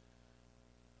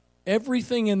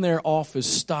 Everything in their office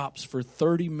stops for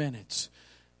 30 minutes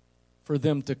for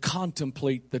them to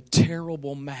contemplate the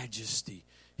terrible majesty,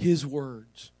 his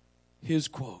words, his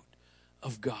quote,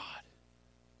 of God.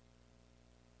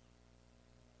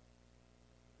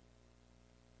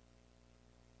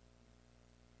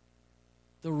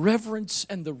 The reverence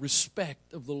and the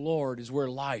respect of the Lord is where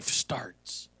life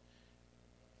starts.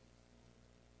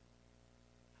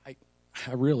 I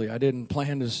didn't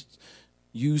plan to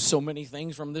use so many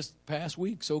things from this past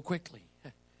week so quickly.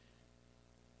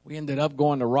 We ended up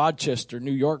going to Rochester,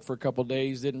 New York for a couple of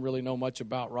days. Didn't really know much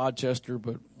about Rochester,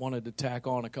 but wanted to tack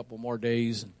on a couple more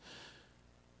days. And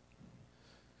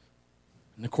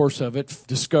in the course of it,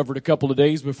 discovered a couple of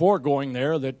days before going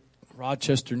there that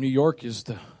Rochester, New York is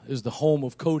the home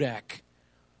of Kodak.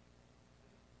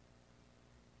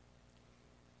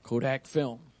 Kodak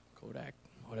film. Kodak,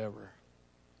 whatever.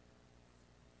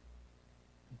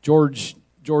 George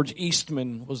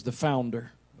Eastman was the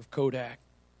founder of Kodak.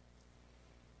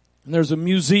 And there's a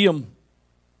museum.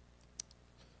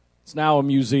 It's now a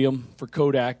museum for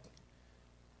Kodak.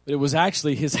 But it was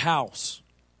actually his house.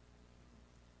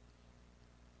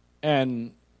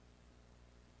 And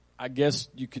I guess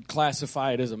you could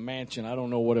classify it as a mansion. I don't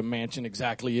know what a mansion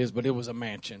exactly is, but it was a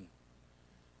mansion.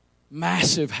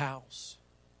 Massive house.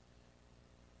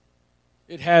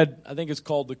 It had, I think it's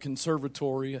called the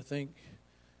conservatory,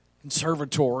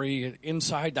 Conservatory.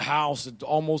 Inside the house, it's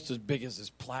almost as big as this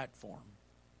platform.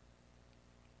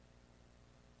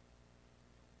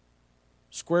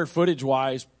 Square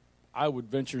footage-wise, I would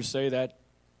venture to say that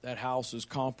house is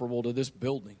comparable to this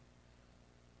building.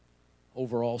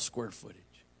 Overall square footage.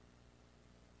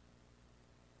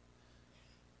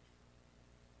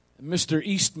 Mr.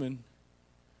 Eastman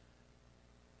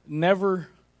never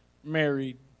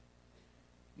married,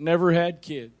 never had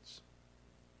kids.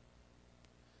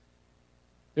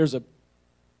 There's a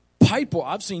pipe,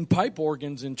 I've seen pipe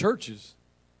organs in churches.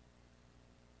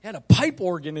 He had a pipe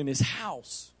organ in his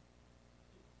house.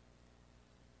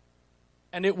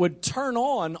 And it would turn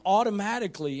on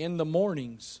automatically in the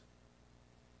mornings,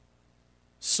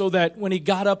 so that when he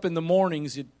got up in the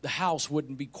mornings, the house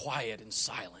wouldn't be quiet and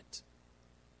silent.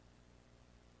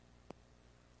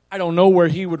 I don't know where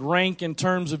he would rank in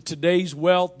terms of today's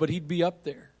wealth, but he'd be up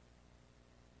there.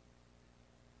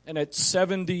 And at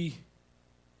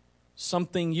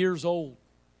 70-something years old,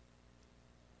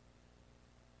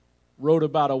 wrote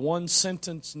about a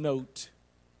one-sentence note,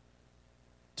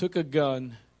 took a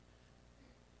gun,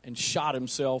 and shot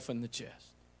himself in the chest.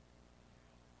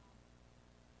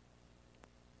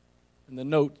 And the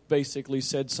note basically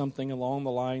said something along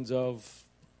the lines of,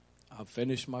 "I've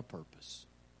finished my purpose."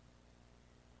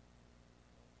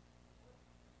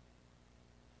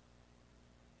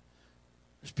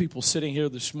 There's people sitting here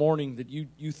this morning that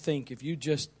you think if you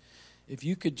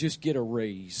could just get a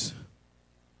raise,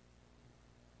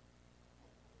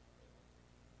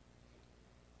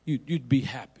 you'd be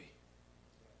happy.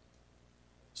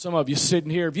 Some of you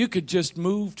sitting here, if you could just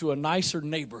move to a nicer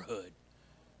neighborhood,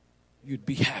 you'd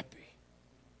be happy.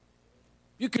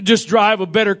 You could just drive a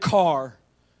better car,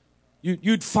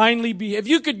 you'd finally be. If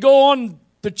you could go on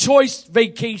the choice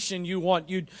vacation you want,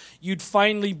 you'd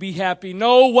finally be happy.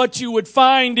 No, what you would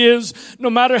find is no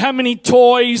matter how many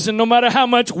toys and no matter how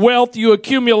much wealth you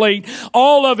accumulate,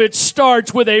 all of it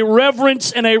starts with a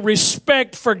reverence and a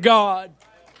respect for God.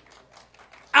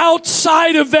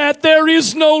 Outside of that, there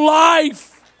is no life.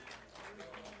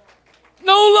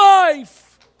 No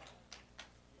life.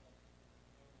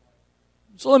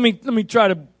 So let me try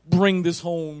to bring this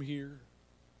home here.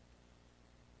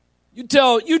 You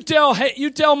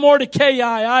tell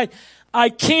Mordecai, I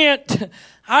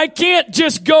can't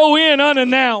just go in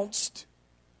unannounced.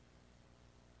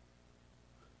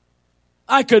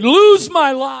 I could lose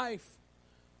my life.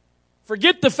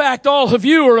 Forget the fact all of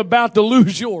you are about to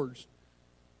lose yours.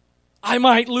 I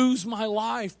might lose my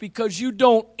life because you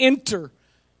don't enter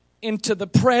into the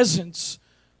presence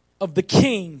of the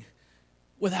King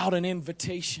without an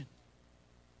invitation.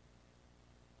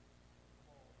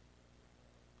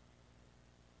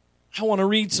 I want to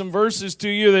read some verses to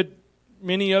you that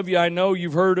many of you, I know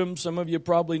you've heard them. Some of you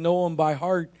probably know them by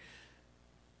heart.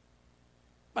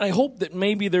 But I hope that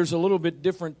maybe there's a little bit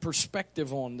different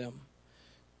perspective on them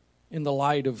in the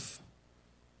light of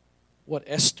what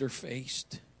Esther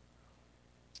faced.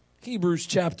 Hebrews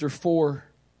chapter 4,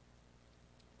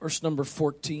 verse number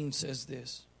 14 says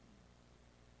this.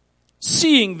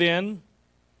 Seeing then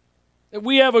that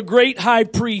we have a great high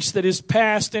priest that is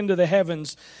passed into the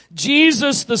heavens,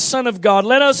 Jesus the Son of God,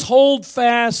 let us hold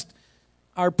fast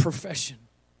our profession.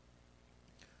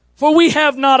 For we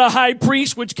have not a high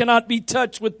priest which cannot be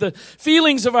touched with the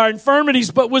feelings of our infirmities,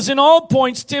 but was in all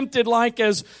points tempted like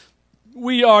as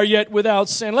we are, yet without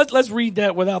sin. Let's read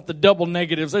that without the double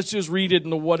negatives. Let's just read it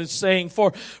into what it's saying.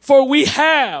 For we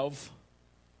have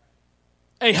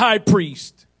a high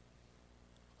priest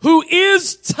who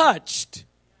is touched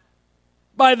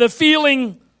by the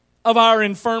feeling of our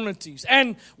infirmities,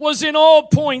 and was in all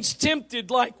points tempted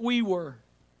like we were,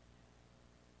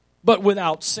 but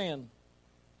without sin.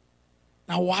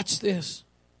 Now watch this.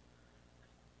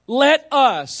 Let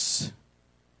us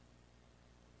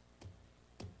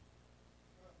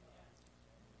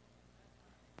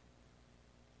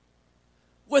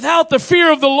without the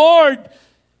fear of the Lord,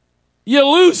 you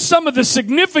lose some of the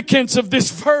significance of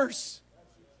this verse.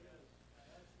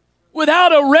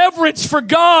 Without a reverence for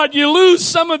God, you lose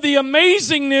some of the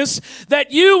amazingness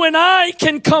that you and I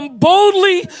can come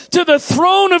boldly to the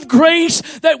throne of grace,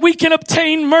 that we can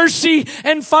obtain mercy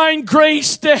and find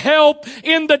grace to help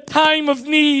in the time of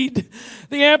need.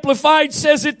 The Amplified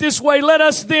says it this way: let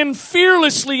us then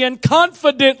fearlessly and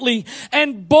confidently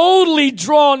and boldly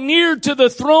draw near to the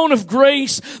throne of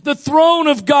grace, the throne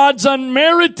of God's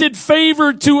unmerited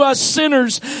favor to us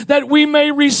sinners, that we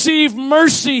may receive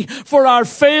mercy for our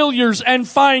failures and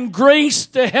find grace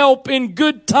to help in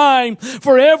good time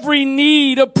for every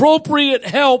need, appropriate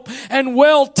help, and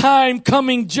well time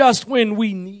coming just when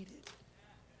we need it.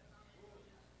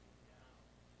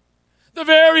 The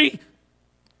very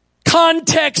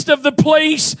context of the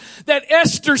place that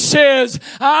Esther says,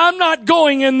 I'm not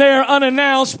going in there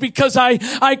unannounced because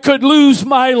I could lose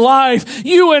my life.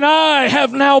 You and I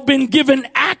have now been given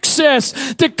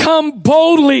access to come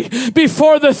boldly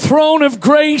before the throne of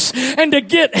grace and to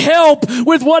get help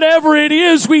with whatever it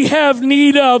is we have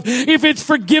need of. If it's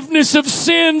forgiveness of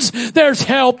sins, there's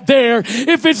help there.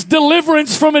 If it's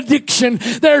deliverance from addiction,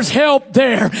 there's help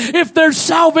there. If there's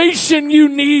salvation you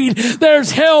need,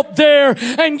 there's help there.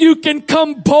 And you can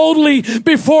come boldly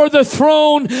before the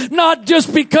throne, not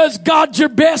just because God's your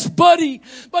best buddy,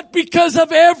 but because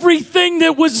of everything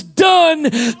that was done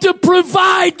to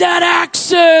provide that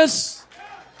access.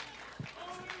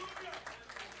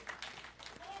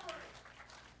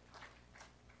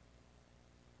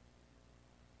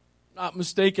 Not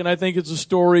mistaken, I think it's a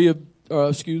story of,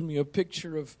 a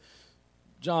picture of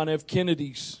John F.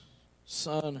 Kennedy's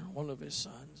son, or one of his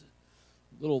sons,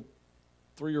 little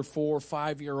 3 or 4,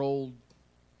 5-year-old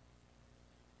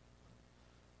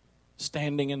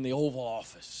standing in the Oval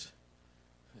Office.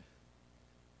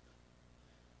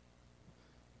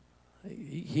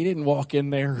 He didn't walk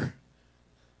in there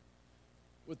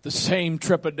with the same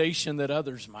trepidation that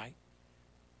others might,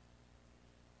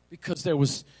 because there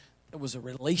was a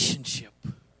relationship.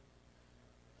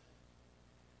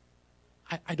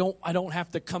 I don't have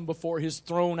to come before his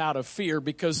throne out of fear,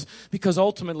 because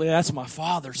ultimately that's my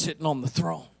Father sitting on the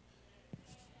throne.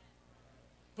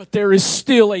 But there is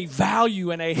still a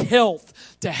value and a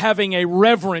health to having a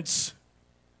reverence.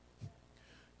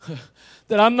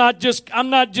 That I'm not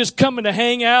just coming to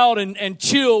hang out and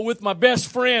chill with my best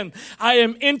friend. I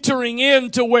am entering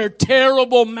into where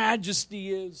terrible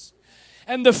majesty is.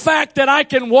 And the fact that I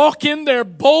can walk in there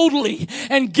boldly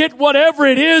and get whatever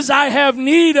it is I have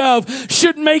need of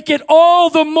should make it all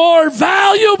the more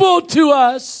valuable to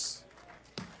us.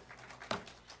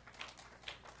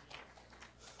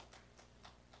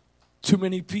 Too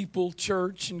many people,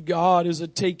 church and God, is a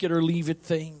take it or leave it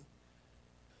thing.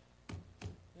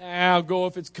 I'll go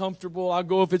if it's comfortable. I'll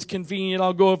go if it's convenient.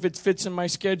 I'll go if it fits in my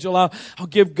schedule. I'll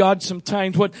give God some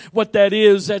time. What that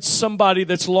is, that's somebody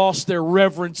that's lost their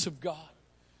reverence of God.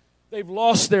 They've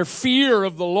lost their fear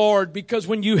of the Lord, because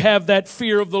when you have that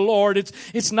fear of the Lord,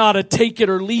 it's not a take it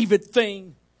or leave it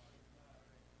thing.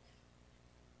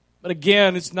 But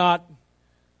again, it's not,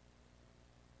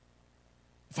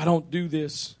 if I don't do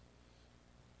this,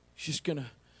 he's gonna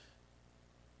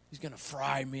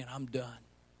fry me and I'm done.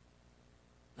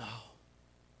 No.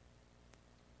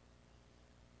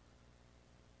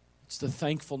 It's the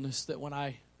thankfulness that when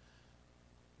I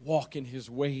walk in His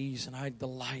ways and I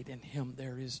delight in Him,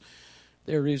 there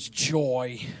is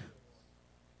joy.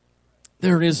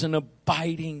 There is an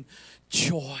abiding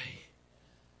joy.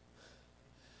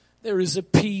 There is a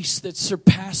peace that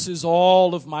surpasses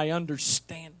all of my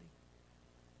understanding.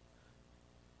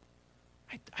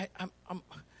 I'm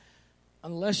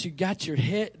unless you got your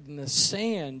head in the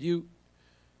sand, you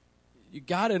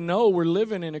got to know we're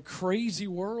living in a crazy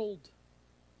world.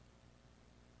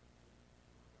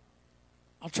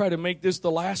 I'll try to make this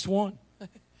the last one.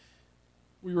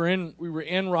 We were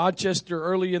in Rochester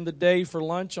early in the day for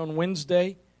lunch on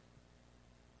Wednesday.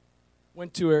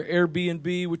 Went to our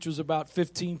Airbnb, which was about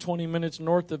 15, 20 minutes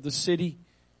north of the city.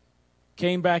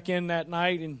 Came back in that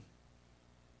night, and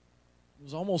it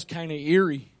was almost kind of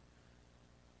eerie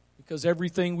because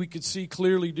everything we could see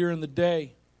clearly during the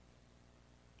day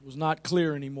was not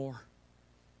clear anymore.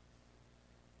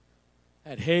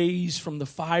 That haze from the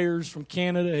fires from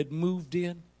Canada had moved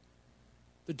in.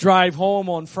 The drive home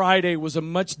on Friday was a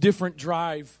much different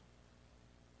drive.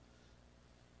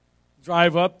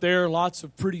 Drive up there, lots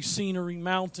of pretty scenery,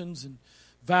 mountains and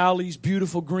valleys,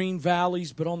 beautiful green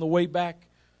valleys. But on the way back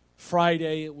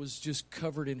Friday, it was just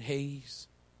covered in haze.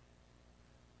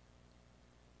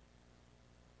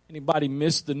 Anybody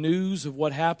missed the news of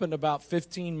what happened about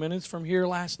 15 minutes from here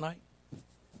last night?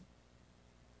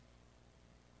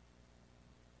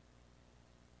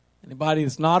 Anybody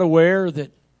that's not aware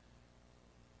that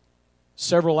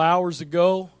several hours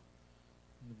ago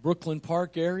in the Brooklyn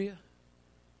Park area,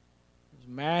 there was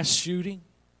a mass shooting,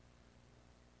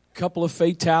 a couple of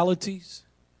fatalities,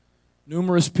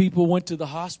 numerous people went to the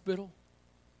hospital.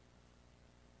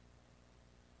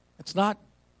 It's not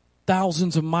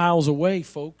thousands of miles away,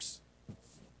 folks.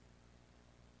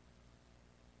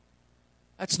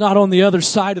 That's not on the other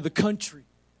side of the country.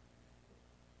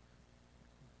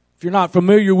 If you're not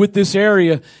familiar with this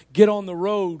area, get on the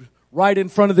road right in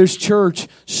front of this church.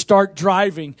 Start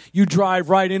driving. You drive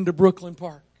right into Brooklyn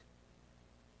Park.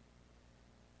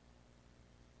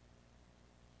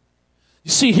 You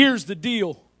see, here's the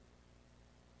deal.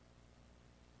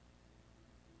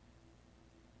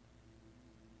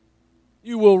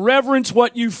 You will reverence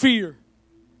what you fear.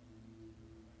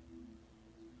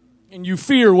 And you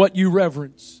fear what you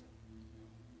reverence.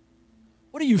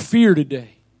 What do you fear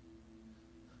today?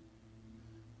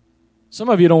 Some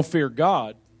of you don't fear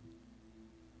God.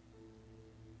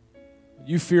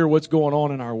 You fear what's going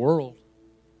on in our world.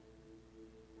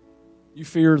 You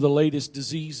fear the latest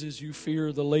diseases. You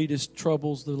fear the latest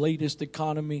troubles, the latest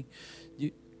economy.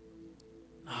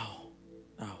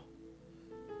 No.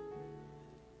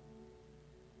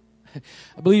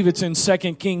 I believe it's in 2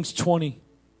 Kings 20.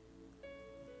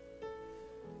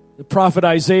 The prophet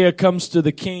Isaiah comes to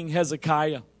the king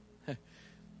Hezekiah.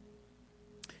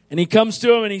 And he comes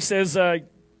to him and he says,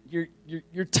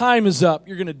 your time is up.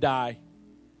 You're going to die.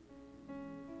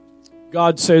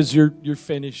 God says you're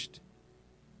finished.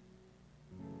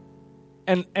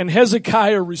 And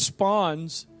Hezekiah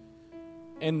responds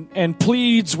and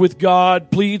pleads with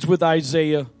God, pleads with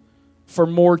Isaiah for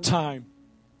more time.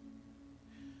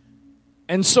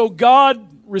 And so God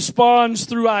responds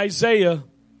through Isaiah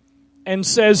and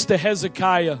says to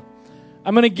Hezekiah,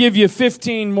 I'm going to give you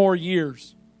 15 more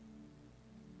years.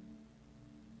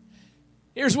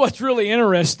 Here's what's really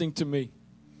interesting to me.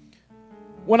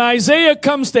 When Isaiah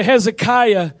comes to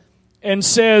Hezekiah and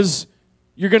says,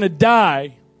 you're going to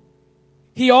die,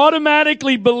 he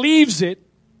automatically believes it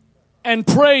and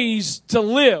prays to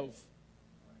live.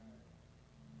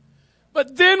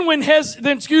 But then when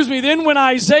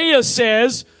Isaiah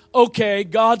says, okay,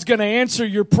 God's going to answer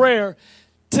your prayer,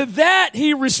 to that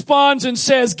he responds and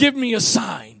says, give me a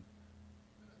sign.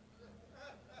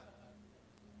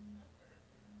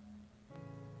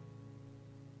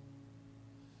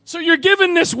 So you're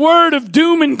given this word of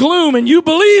doom and gloom and you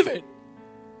believe it.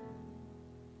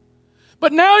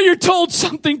 But now you're told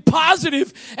something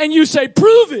positive and you say,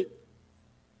 prove it.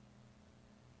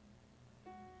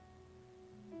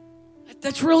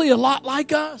 That's really a lot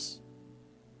like us.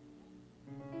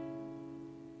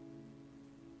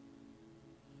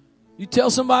 You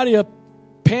tell somebody a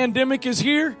pandemic is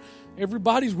here,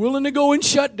 everybody's willing to go in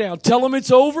shutdown. Tell them it's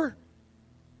over.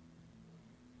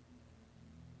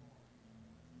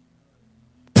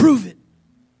 Prove it.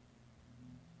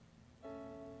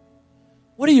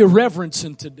 What are you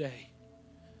reverencing today?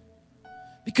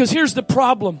 Because here's the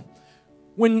problem.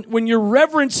 when you're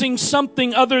reverencing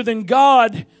something other than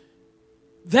God,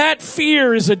 that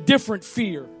fear is a different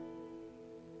fear.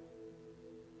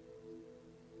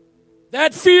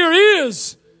 That fear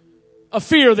is a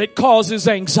fear that causes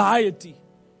anxiety.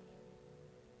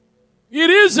 It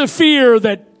is a fear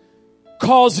that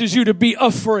causes you to be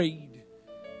afraid.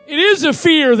 It is a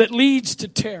fear that leads to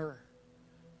terror.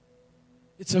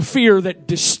 It's a fear that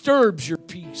disturbs your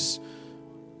peace.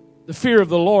 The fear of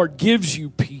the Lord gives you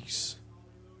peace.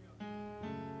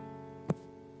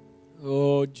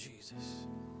 Oh, Jesus.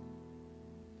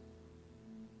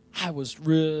 I was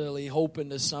really hoping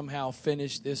to somehow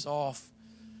finish this off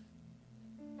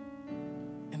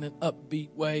in an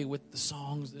upbeat way with the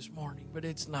songs this morning, but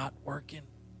it's not working.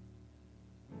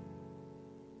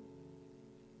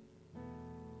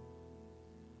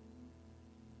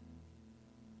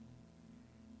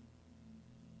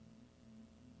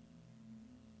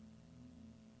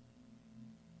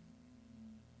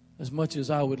 As much as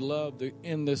I would love to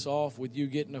end this off with you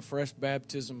getting a fresh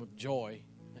baptism of joy,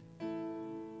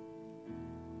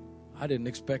 I didn't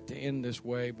expect to end this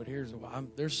way, but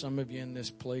there's some of you in this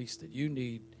place that you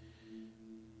need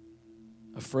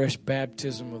a fresh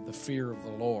baptism of the fear of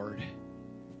the Lord.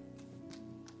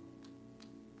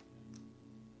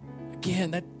 Again,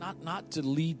 that not to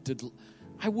lead to,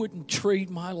 I wouldn't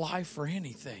trade my life for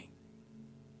anything.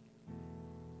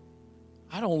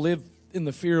 I don't live in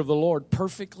the fear of the Lord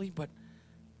perfectly, but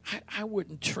I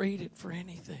wouldn't trade it for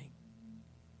anything.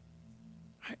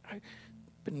 I've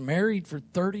been married for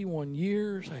 31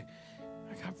 years. I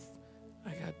got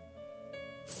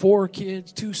 4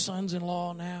 kids, 2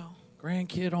 sons-in-law now,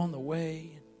 grandkid on the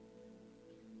way.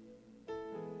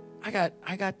 I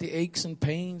got the aches and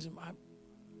pains in my,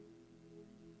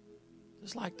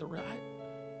 just like the right.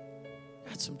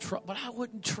 Got some trouble, but I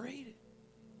wouldn't trade it.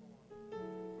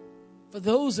 For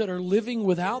those that are living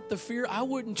without the fear, I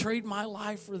wouldn't trade my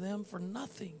life for them for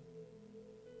nothing.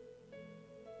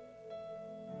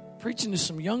 Preaching to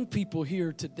some young people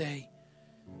here today.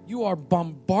 You are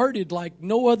bombarded like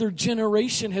no other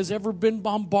generation has ever been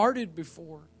bombarded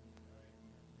before.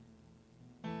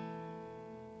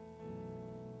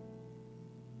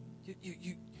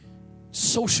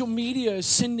 Social media is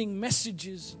sending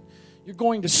messages. You're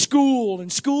going to school and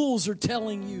schools are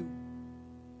telling you.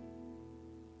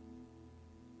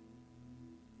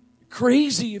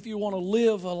 Crazy if you want to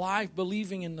live a life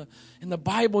believing in the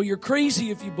Bible. You're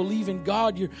crazy if you believe in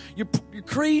God. You're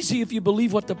crazy if you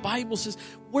believe what the Bible says.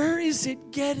 Where is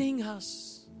it getting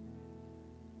us?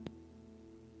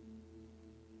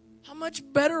 How much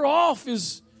better off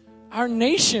is our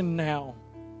nation now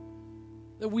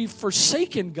that we've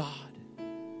forsaken God?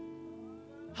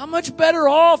 How much better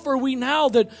off are we now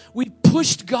that we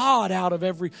pushed God out of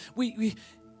every...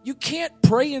 You can't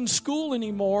pray in school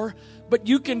anymore, but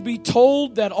you can be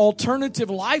told that alternative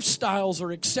lifestyles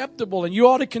are acceptable, and you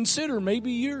ought to consider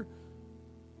maybe you're...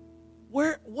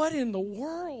 What in the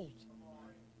world?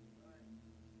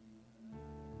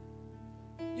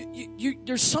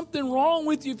 There's something wrong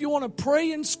with you if you want to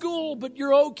pray in school, but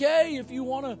you're okay if you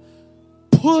want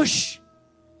to push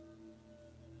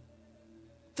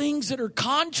things that are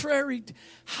contrary.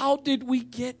 How did we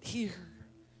get here?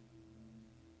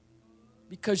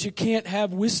 Because you can't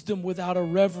have wisdom without a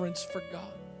reverence for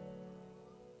God.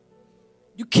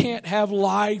 You can't have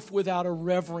life without a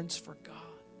reverence for God.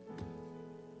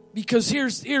 Because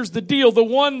here's the deal. The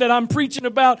one that I'm preaching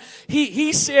about,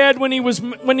 he said when he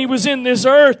was in this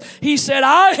earth, he said,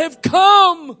 I have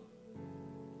come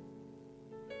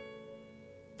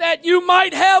that you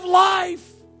might have life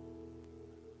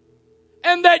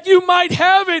and that you might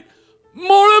have it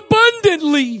more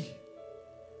abundantly.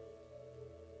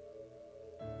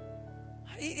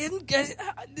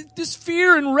 This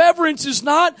fear and reverence is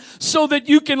not so that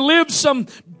you can live some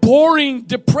boring,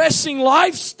 depressing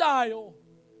lifestyle.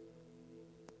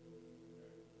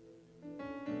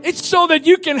 It's so that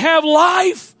you can have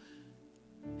life,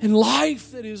 and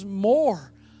life that is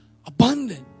more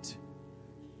abundant.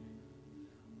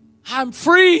 I'm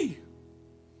free.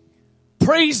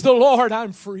 Praise the Lord,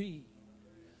 I'm free.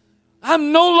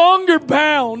 I'm no longer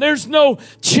bound. There's no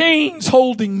chains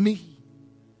holding me.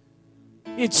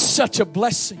 It's such a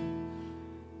blessing.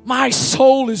 My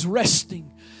soul is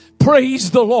resting. Praise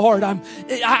the Lord.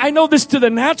 I know this to the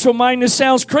natural mind, this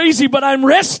sounds crazy, but I'm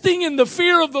resting in the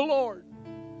fear of the Lord.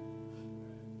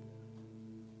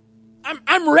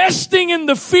 I'm resting in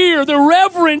the fear, the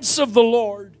reverence of the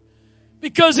Lord.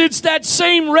 Because it's that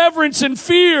same reverence and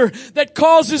fear that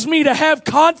causes me to have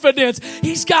confidence.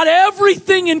 He's got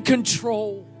everything in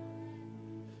control.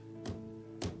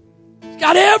 He's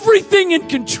got everything in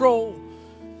control.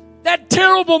 That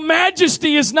terrible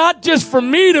majesty is not just for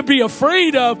me to be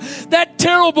afraid of. That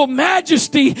terrible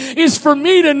majesty is for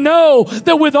me to know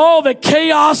that with all the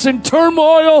chaos and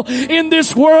turmoil in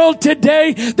this world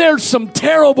today, there's some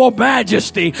terrible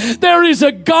majesty. There is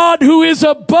a God who is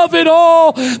above it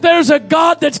all. There's a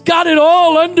God that's got it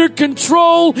all under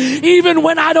control. Even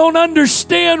when I don't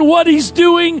understand what He's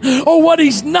doing or what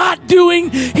He's not doing,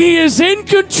 He is in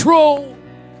control.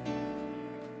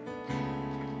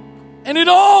 And it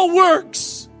all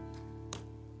works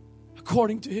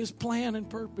according to His plan and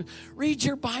purpose. Read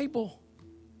your Bible.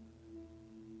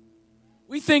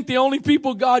 We think the only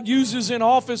people God uses in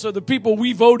office are the people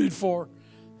we voted for.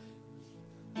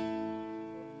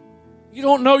 You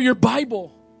don't know your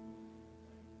Bible.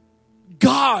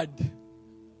 God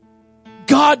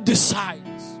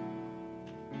decides.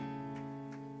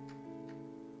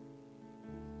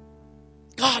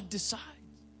 God decides.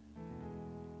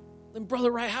 Then,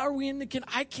 Brother Wright, how are we in the...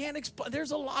 I can't explain.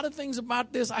 There's a lot of things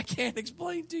about this I can't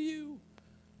explain to you.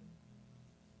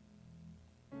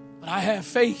 But I have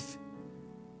faith.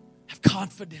 I have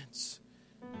confidence.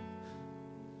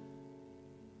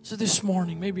 So this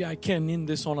morning, maybe I can end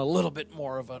this on a little bit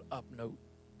more of an up note.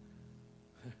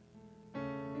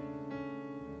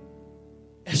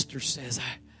 Esther says,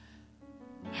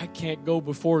 I can't go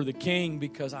before the king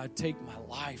because I take my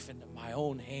life into my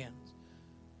own hands.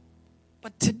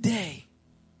 But today,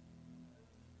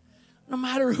 no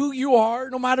matter who you are,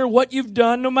 no matter what you've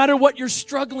done, no matter what you're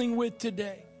struggling with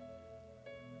today,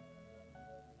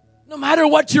 no matter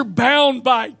what you're bound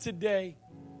by today,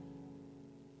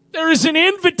 there is an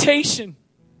invitation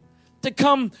to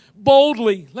come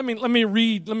boldly. Let me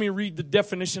read the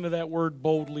definition of that word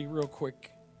boldly real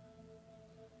quick.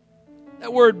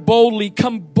 That word boldly,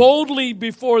 come boldly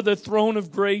before the throne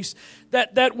of grace.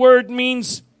 That word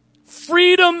means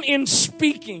freedom in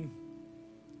speaking,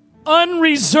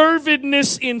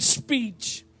 unreservedness in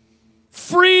speech,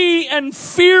 free and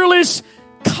fearless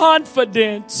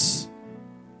confidence.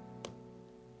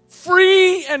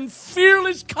 Free and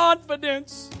fearless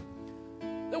confidence.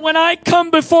 That when I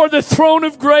come before the throne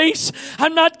of grace,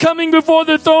 I'm not coming before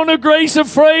the throne of grace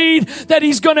afraid that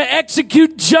He's going to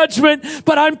execute judgment,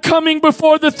 but I'm coming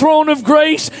before the throne of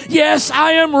grace. Yes,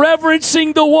 I am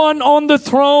reverencing the one on the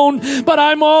throne, but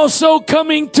I'm also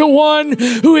coming to one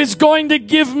who is going to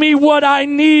give me what I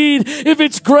need. If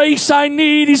it's grace I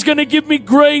need, He's going to give me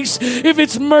grace. If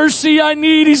it's mercy I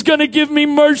need, He's going to give me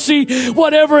mercy.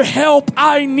 Whatever help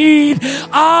I need,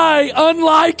 I,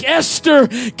 unlike Esther,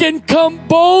 can come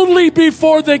boldly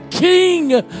before the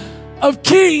King of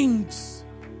Kings.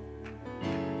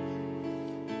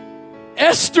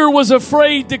 Esther was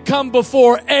afraid to come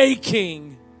before a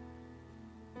king.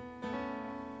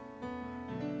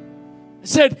 I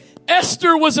said,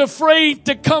 Esther was afraid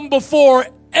to come before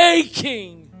a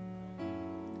king.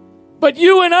 But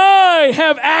you and I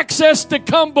have access to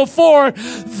come before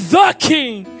the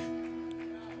King.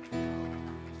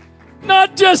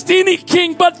 Not just any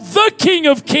king, but the King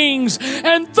of Kings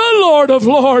and the Lord of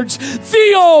Lords,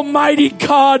 the Almighty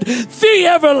God, the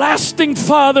everlasting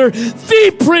Father,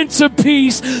 the Prince of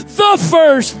Peace, the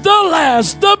first, the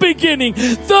last, the beginning,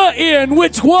 the end,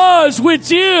 which was,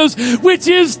 which is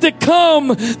to come,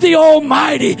 the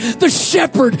Almighty, the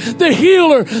Shepherd, the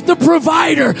Healer, the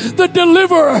Provider, the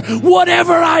Deliverer,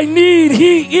 whatever I need,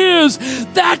 He is.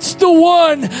 That's the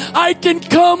one I can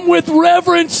come with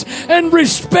reverence and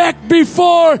respect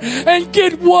before and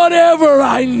get whatever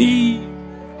I need.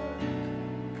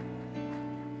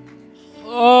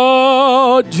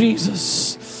 Oh,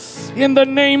 Jesus. In the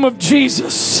name of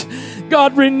Jesus,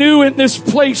 God, renew in this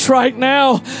place right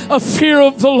now a fear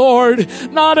of the Lord,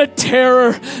 not a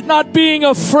terror, not being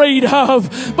afraid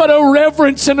of, but a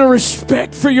reverence and a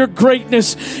respect for your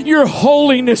greatness, your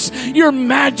holiness, your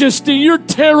majesty, your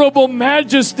terrible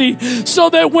majesty, so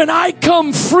that when I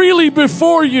come freely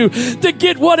before you to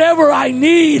get whatever I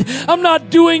need, I'm not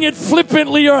doing it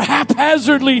flippantly or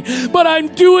haphazardly, but I'm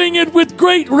doing it with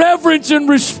great reverence and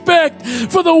respect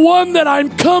for the one that I'm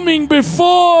coming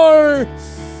before.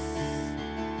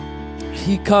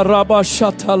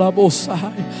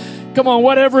 Come on,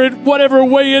 whatever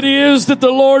way it is that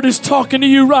the Lord is talking to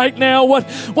you right now,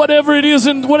 whatever it is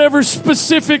and whatever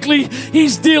specifically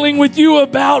He's dealing with you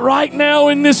about right now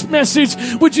in this message,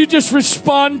 would you just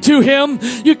respond to Him?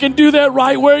 You can do that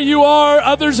right where you are.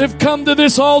 Others have come to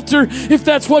this altar if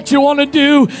that's what you want to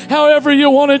do, however you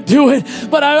want to do it.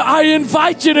 But I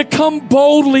invite you to come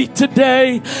boldly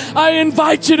today. I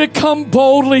invite you to come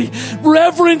boldly,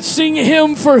 reverencing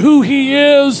Him for who He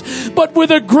is, but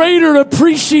with a greater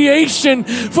appreciation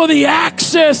for the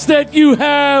access that you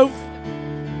have.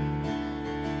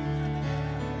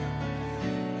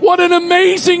 What an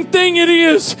amazing thing it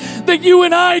is that you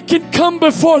and I can come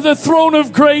before the throne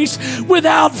of grace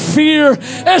without fear.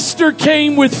 Esther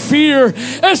came with fear.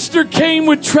 Esther came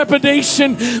with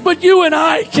trepidation. But you and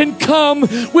I can come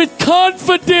with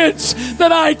confidence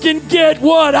that I can get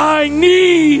what I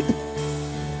need.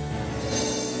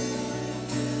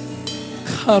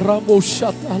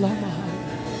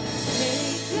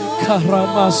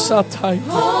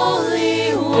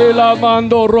 Holy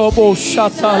One,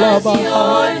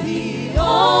 you're the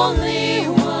only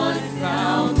one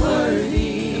found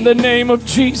worthy. In the name of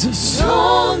Jesus, The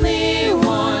only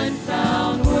one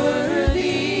found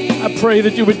worthy. I pray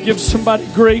that you would give somebody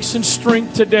grace and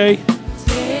strength today.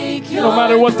 Take your No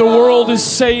matter what the world is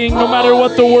saying, no matter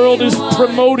what the world is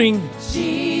promoting,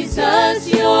 Jesus,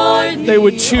 you're they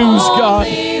would choose God.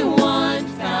 only one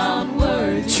found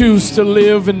worthy. Choose to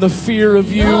live in the fear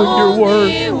of you and your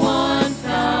word. Only one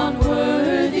found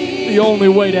worthy. The only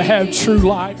way to have true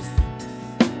life.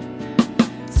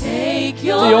 Take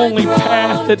your The only throne,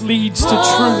 path that leads to true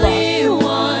life. Holy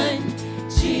One,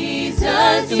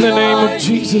 Jesus, In the name you're of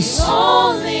Jesus. the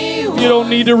only You don't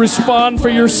need to respond for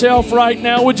yourself right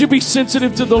now. Would you be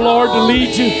sensitive to the Lord to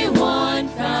lead you? only one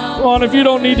found Come on, if you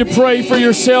don't need to pray for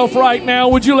yourself right now,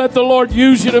 would you let the Lord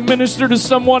use you to minister to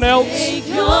someone else? Take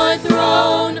your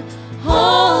throne,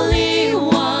 Holy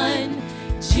One,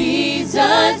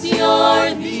 Jesus,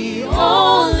 you're the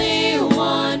only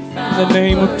one found In the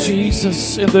name of worthy.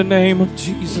 Jesus, in the name of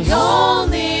Jesus. The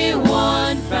only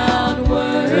one found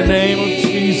worthy. In the name of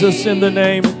Jesus, in the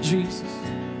name of Jesus.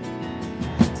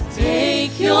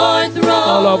 Take your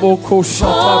throne,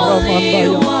 Holy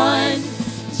One,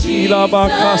 Jesus,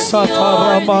 you're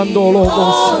the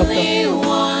only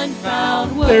one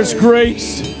found worthy. There's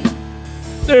grace.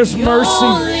 There's mercy.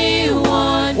 Only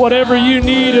one Whatever you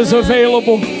need is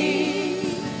available.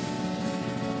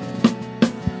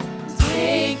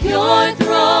 Take your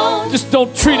throne, Just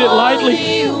don't treat it lightly.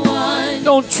 Holy One,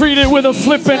 Don't treat it with a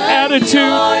flippant attitude.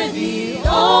 you're the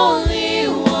only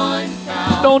one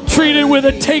found Don't treat it with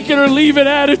a take it or leave it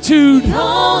attitude,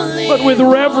 only but with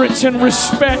reverence and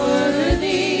respect.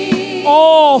 worthy.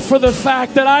 All for the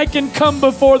fact that I can come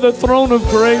before the throne of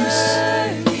grace.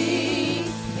 Worthy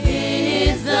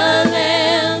is the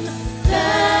Lamb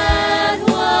that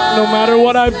was No matter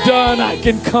what I've done, I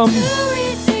can come.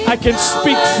 I can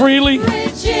speak freely.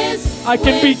 I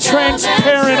can be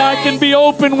transparent. I can be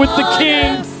open with the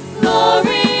King.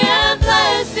 Glory and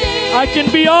blessing. I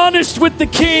can be honest with the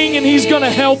King, and He's going to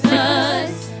help me.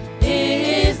 Jesus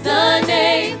is the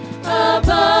name above.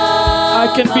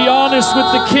 I can be honest with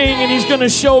the King, and He's going to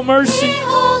show mercy. He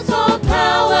holds all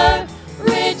power,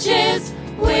 riches,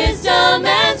 wisdom,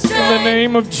 and strength. In the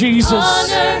name of Jesus.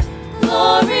 Honor,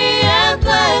 glory, and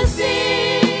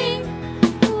blessing.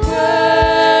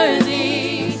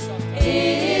 Worthy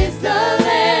is the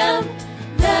Lamb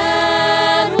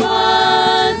that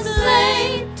was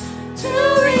slain to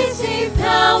receive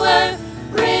power,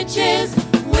 riches,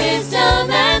 wisdom,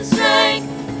 and strength.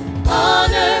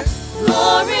 Honor,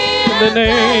 glory, In the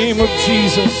name of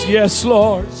Jesus. Yes,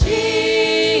 Lord.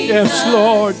 Yes,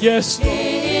 Lord. Yes, Lord.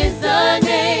 Is the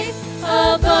name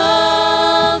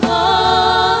above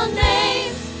all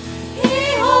names.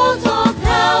 He holds all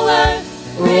power,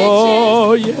 riches,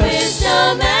 Oh, yes.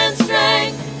 wisdom, and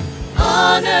strength.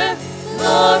 Honor,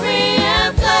 glory,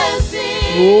 and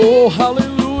blessing. Oh,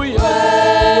 hallelujah.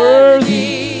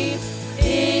 Worthy.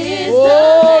 Is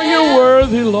Oh, the you're Lamb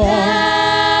worthy, Lord.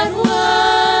 that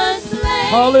was slain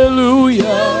Hallelujah. to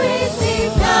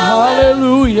receive power,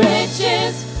 Hallelujah.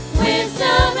 riches,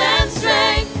 wisdom, and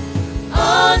strength,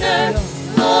 honor,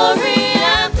 glory,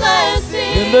 and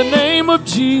blessing. In the name of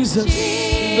Jesus.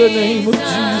 In the name of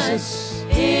Jesus.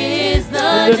 Is the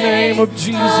In the name of Jesus.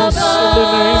 In the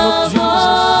name of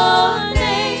all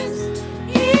names.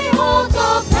 He holds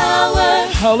all power,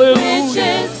 Hallelujah.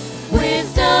 riches,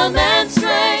 wisdom, and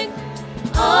strength,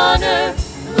 honor,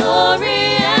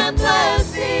 glory, and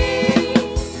blessing.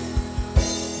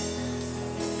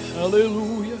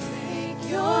 Hallelujah. Take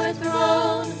your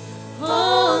throne,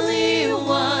 Holy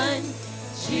One.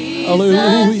 Jesus,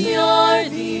 Hallelujah. you're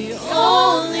the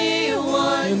only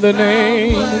one. In the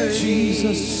name found of worthy.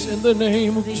 Jesus. In the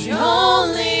name of The Jesus.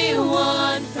 only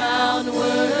one found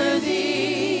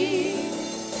worthy.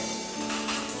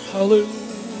 Hallelujah.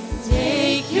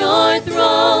 Take your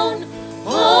throne,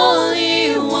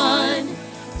 Holy One.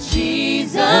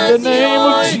 Jesus, In the name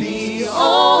of you're Jesus. the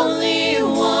only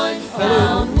one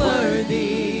found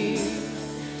worthy.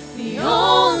 The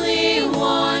only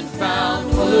one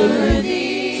found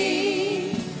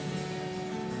worthy.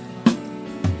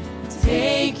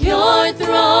 Take your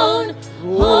throne,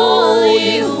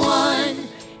 Holy One.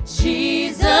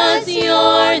 Jesus,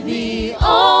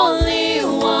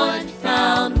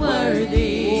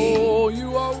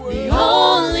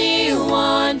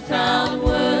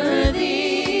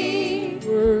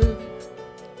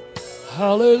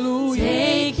 Hallelujah.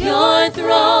 Take your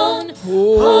throne,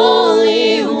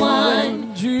 Holy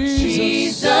One.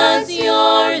 Jesus,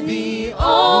 you're the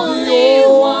only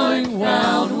one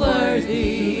found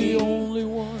worthy. The only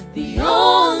one. The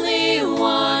only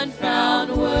one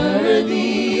found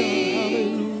worthy.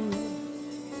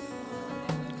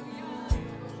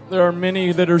 There are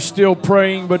many that are still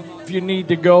praying, but if you need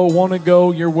to go, want to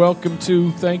go, you're welcome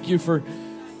to. Thank you for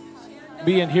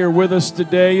being here with us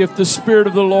today. If the Spirit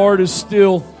of the Lord is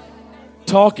still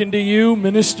talking to you,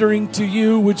 ministering to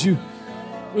you, would you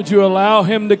allow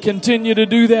Him to continue to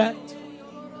do that?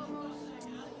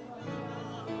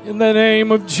 In the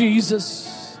name of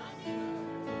Jesus.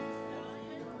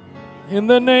 In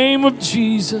the name of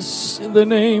Jesus. In the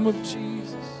name of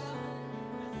Jesus.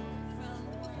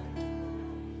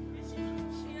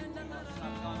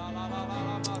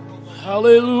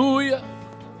 Hallelujah.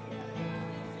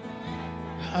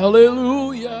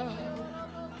 Hallelujah.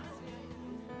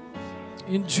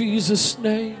 In Jesus'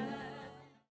 name.